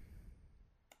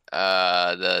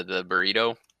 The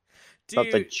burrito.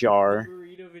 About the jar.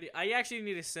 burrito video. I actually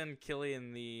need to send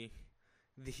Killian the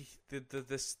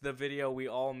video we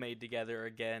all made together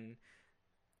again.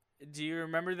 Do you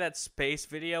remember that space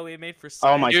video we made for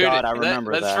Oh my science? Dude, God, I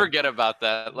remember let's that. forget about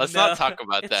that. Let's No, not talk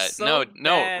about it's that. so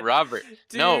No, bad. Robert.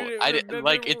 Dude, no, I didn't remember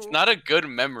like. It's when- not a good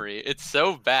memory. It's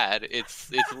so bad.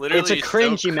 It's literally. It's a so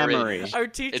cringy cringe. memory. Our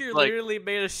teacher It's like- literally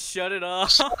made us shut it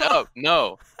off.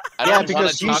 No. I Yeah, don't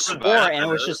because you want to swore talk about it. and it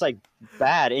was just like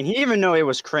bad, and he didn't even know it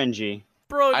was cringy.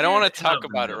 Bro, I don't want dude, to talk Not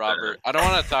about it, bad. Robert. I don't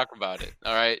want to talk about it.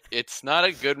 All right, it's not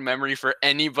a good memory for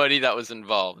anybody that was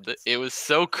involved. It was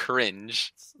so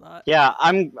cringe. it's not- Yeah,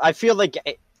 I feel like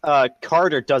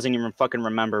Carter doesn't even fucking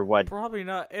remember what. Probably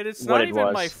not, and it's What not it even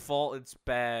my was. fault. It's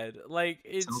bad. Like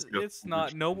Sounds like a it's not.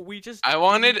 foolish- No, we just. I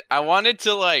wanted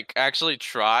to like actually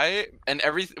try, and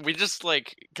we just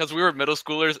like because we were middle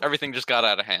schoolers, everything just got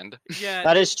out of hand. Yeah.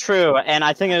 That is true, and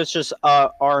I think it was just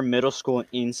our middle school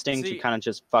instinct See, to kind of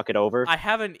just fuck it over. I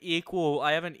have an equal.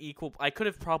 I could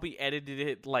have probably edited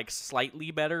it like slightly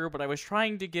better, but I was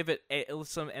trying to give it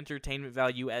some entertainment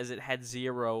value as it had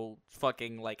zero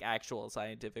fucking like actual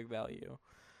scientific value.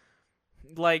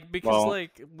 Like because Well-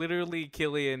 like literally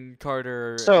Killian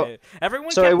Carter. So-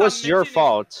 everyone. So kept it on was your mentioning-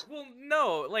 fault. Well,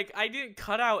 no, like I didn't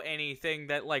cut out anything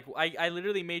that like I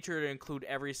literally made sure to include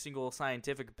every single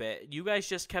scientific bit. You guys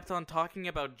just kept on talking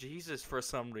about Jesus for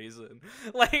some reason.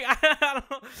 Like I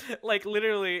don't, like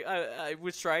literally I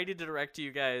was trying to direct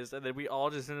you guys, and then we all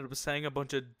just ended up saying a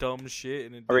bunch of dumb shit.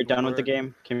 And it Are we didn't done with the work.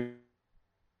 game? Can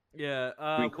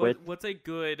Yeah. we quit? What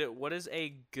is a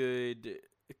good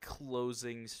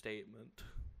closing statement?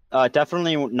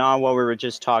 definitely not what we were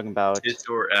just talking about. it's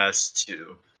your ass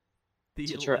too. The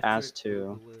Teacher asked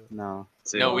electric to. boogaloo. No.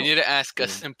 So, No, we need to ask a Mm.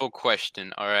 simple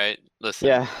question. All right, listen.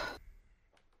 Yeah.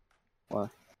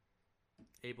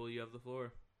 Abel, you have the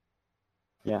floor.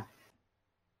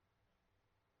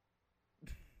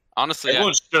 Honestly, yeah,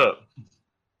 everyone shut up.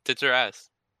 tits your ass.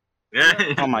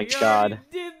 Yeah. Oh my We God. already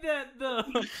did that though.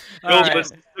 No, Alright. but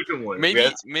the second one. Maybe,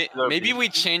 we had- maybe we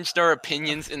changed our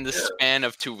opinions in the span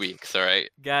of 2 weeks. All right.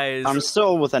 Guys, I'm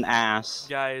still with an ass.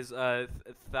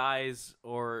 thighs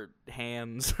or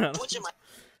hands. Whoa,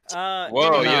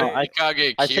 No, you I-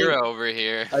 Ikage I think- Kira over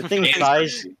here. I think Hands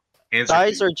thighs hands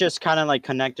thighs are just kind of like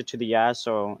connected to the ass,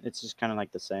 so it's just kind of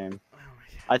like the same. Oh my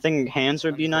God. I think hands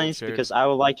would be nice Uncultured. because I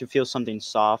would like to feel something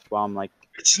soft while I'm like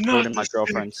It's not holding my the same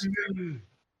girlfriend's. thing.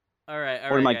 All right,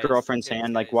 Or my guys, girlfriend's guys,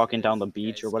 hand, like, guys, walking guys, down the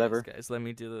beach or guys, whatever. Guys, let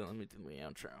me do the outro. Let me do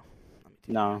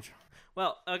the No. outro.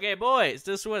 Well, okay, boys,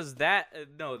 this was the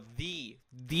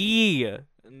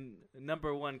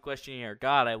number one question here.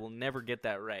 God, I will never get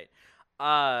that right.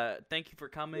 Thank you for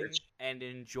coming and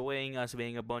enjoying us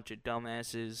being a bunch of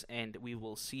dumbasses, and we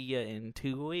will see you in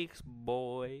 2 weeks,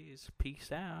 boys.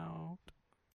 Peace out.